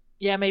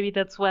 Yeah, maybe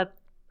that's what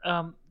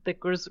the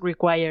curse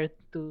required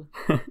to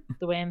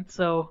end.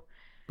 So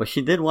But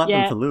she did want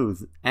them yeah, to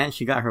lose, and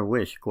she got her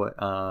wish.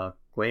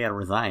 Cuella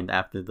resigned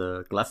after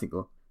the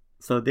Clasico.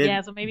 So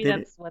yeah. So maybe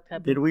that's what did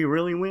happened. we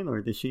really win,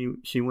 or did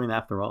she win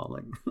after all?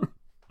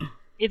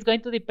 It's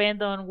going to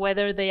depend on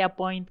whether they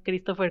appoint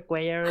Christopher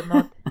Cuellar or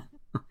not.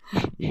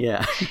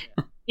 Yeah,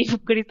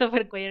 If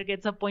Christopher Cuellar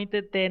gets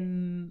appointed,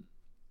 then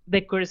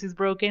the curse is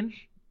broken.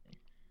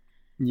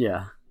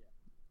 yeah,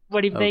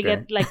 But if they okay.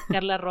 get like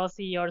Carla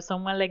Rossi or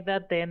someone like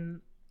that,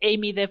 then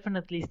Amy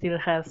definitely still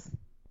has.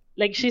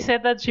 Like she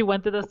said that she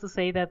wanted us to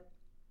say that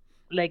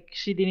like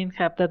she didn't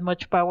have that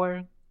much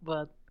power,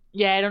 but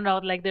yeah, I don't know.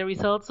 Like the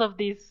results of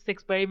these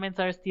experiments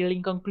are still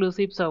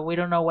inconclusive, so we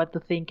don't know what to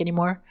think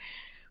anymore.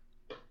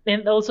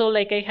 And also,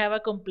 like I have a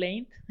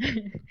complaint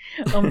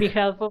on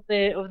behalf of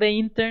the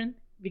intern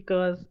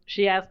because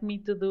she asked me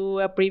to do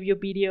a preview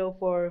video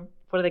for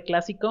the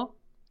Clásico,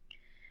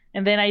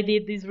 and then I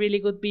did this really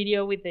good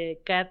video with the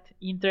cat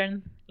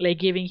intern, like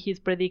giving his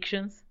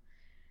predictions,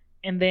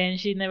 and then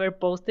she never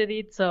posted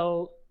it.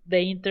 So the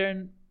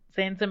intern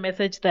sends a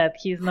message that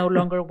he's no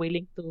longer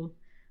willing to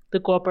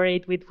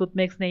cooperate with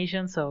Footmex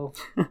Nation. So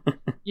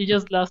you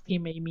just lost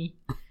him, Amy.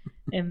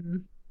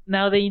 And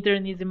now the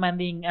intern is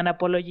demanding an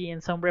apology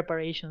and some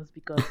reparations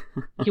because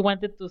he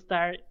wanted to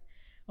start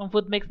on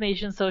Footmex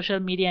Nation social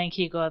media and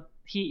he got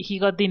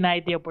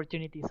denied the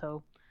opportunity.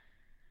 So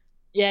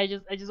yeah,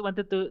 I just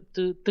wanted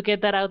to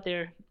get that out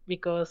there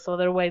because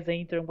otherwise the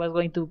intern was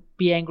going to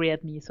be angry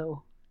at me.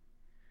 So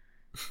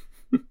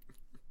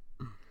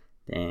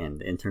Damn,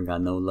 the intern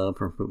got no love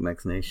from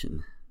Footmex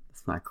Nation.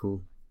 That's not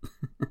cool.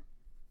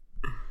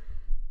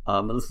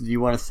 Melissa, do you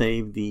want to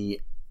save the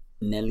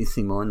Nelly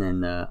Simon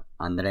and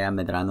Andrea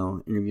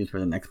Medrano interviews for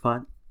the next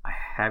pod? I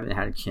haven't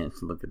had a chance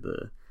to look at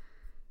the.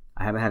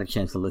 I haven't had a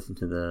chance to listen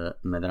to the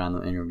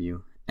Medrano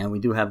interview, and we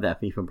do have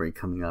that FIFA break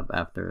coming up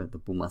after the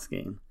Pumas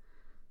game,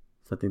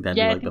 so I think that'd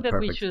be yeah, I like the think that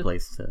we perfect should.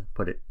 place to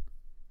put it.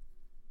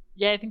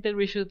 Yeah, I think that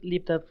we should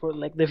leave that for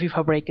like the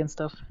FIFA break and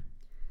stuff.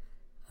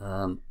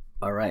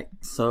 All right,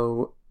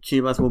 so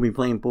Chivas will be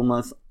playing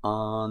Pumas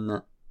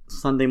on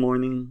Sunday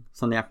morning,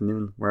 Sunday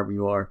afternoon, wherever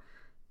you are.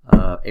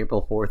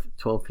 April 4th,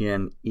 12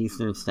 p.m.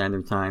 Eastern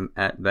Standard Time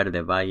at Verde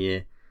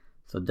Valle.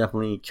 So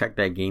definitely check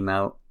that game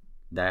out.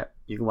 That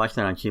you can watch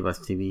that on Chivas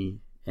TV,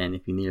 and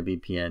if you need a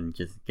VPN,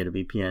 just get a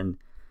VPN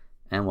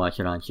and watch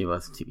it on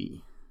Chivas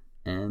TV.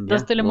 And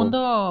Does yeah, well,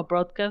 Telemundo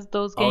broadcast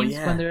those oh games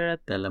when yeah, they're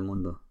at?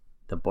 Telemundo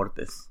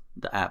Deportes,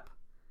 the app.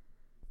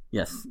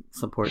 Yes,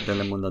 support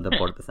Telemundo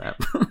Deportes app.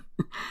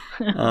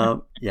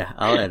 Yeah,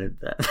 I'll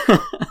edit that.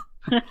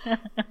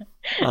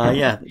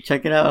 Yeah,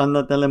 check it out on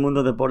the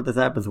Telemundo Deportes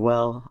app as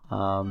well.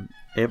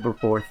 April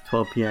 4th,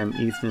 12 p.m.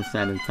 Eastern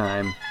Standard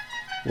Time.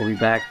 We'll be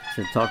back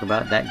to talk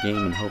about that game,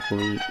 and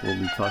hopefully we'll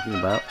be talking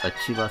about a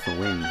Chivas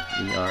win.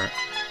 We are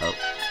out.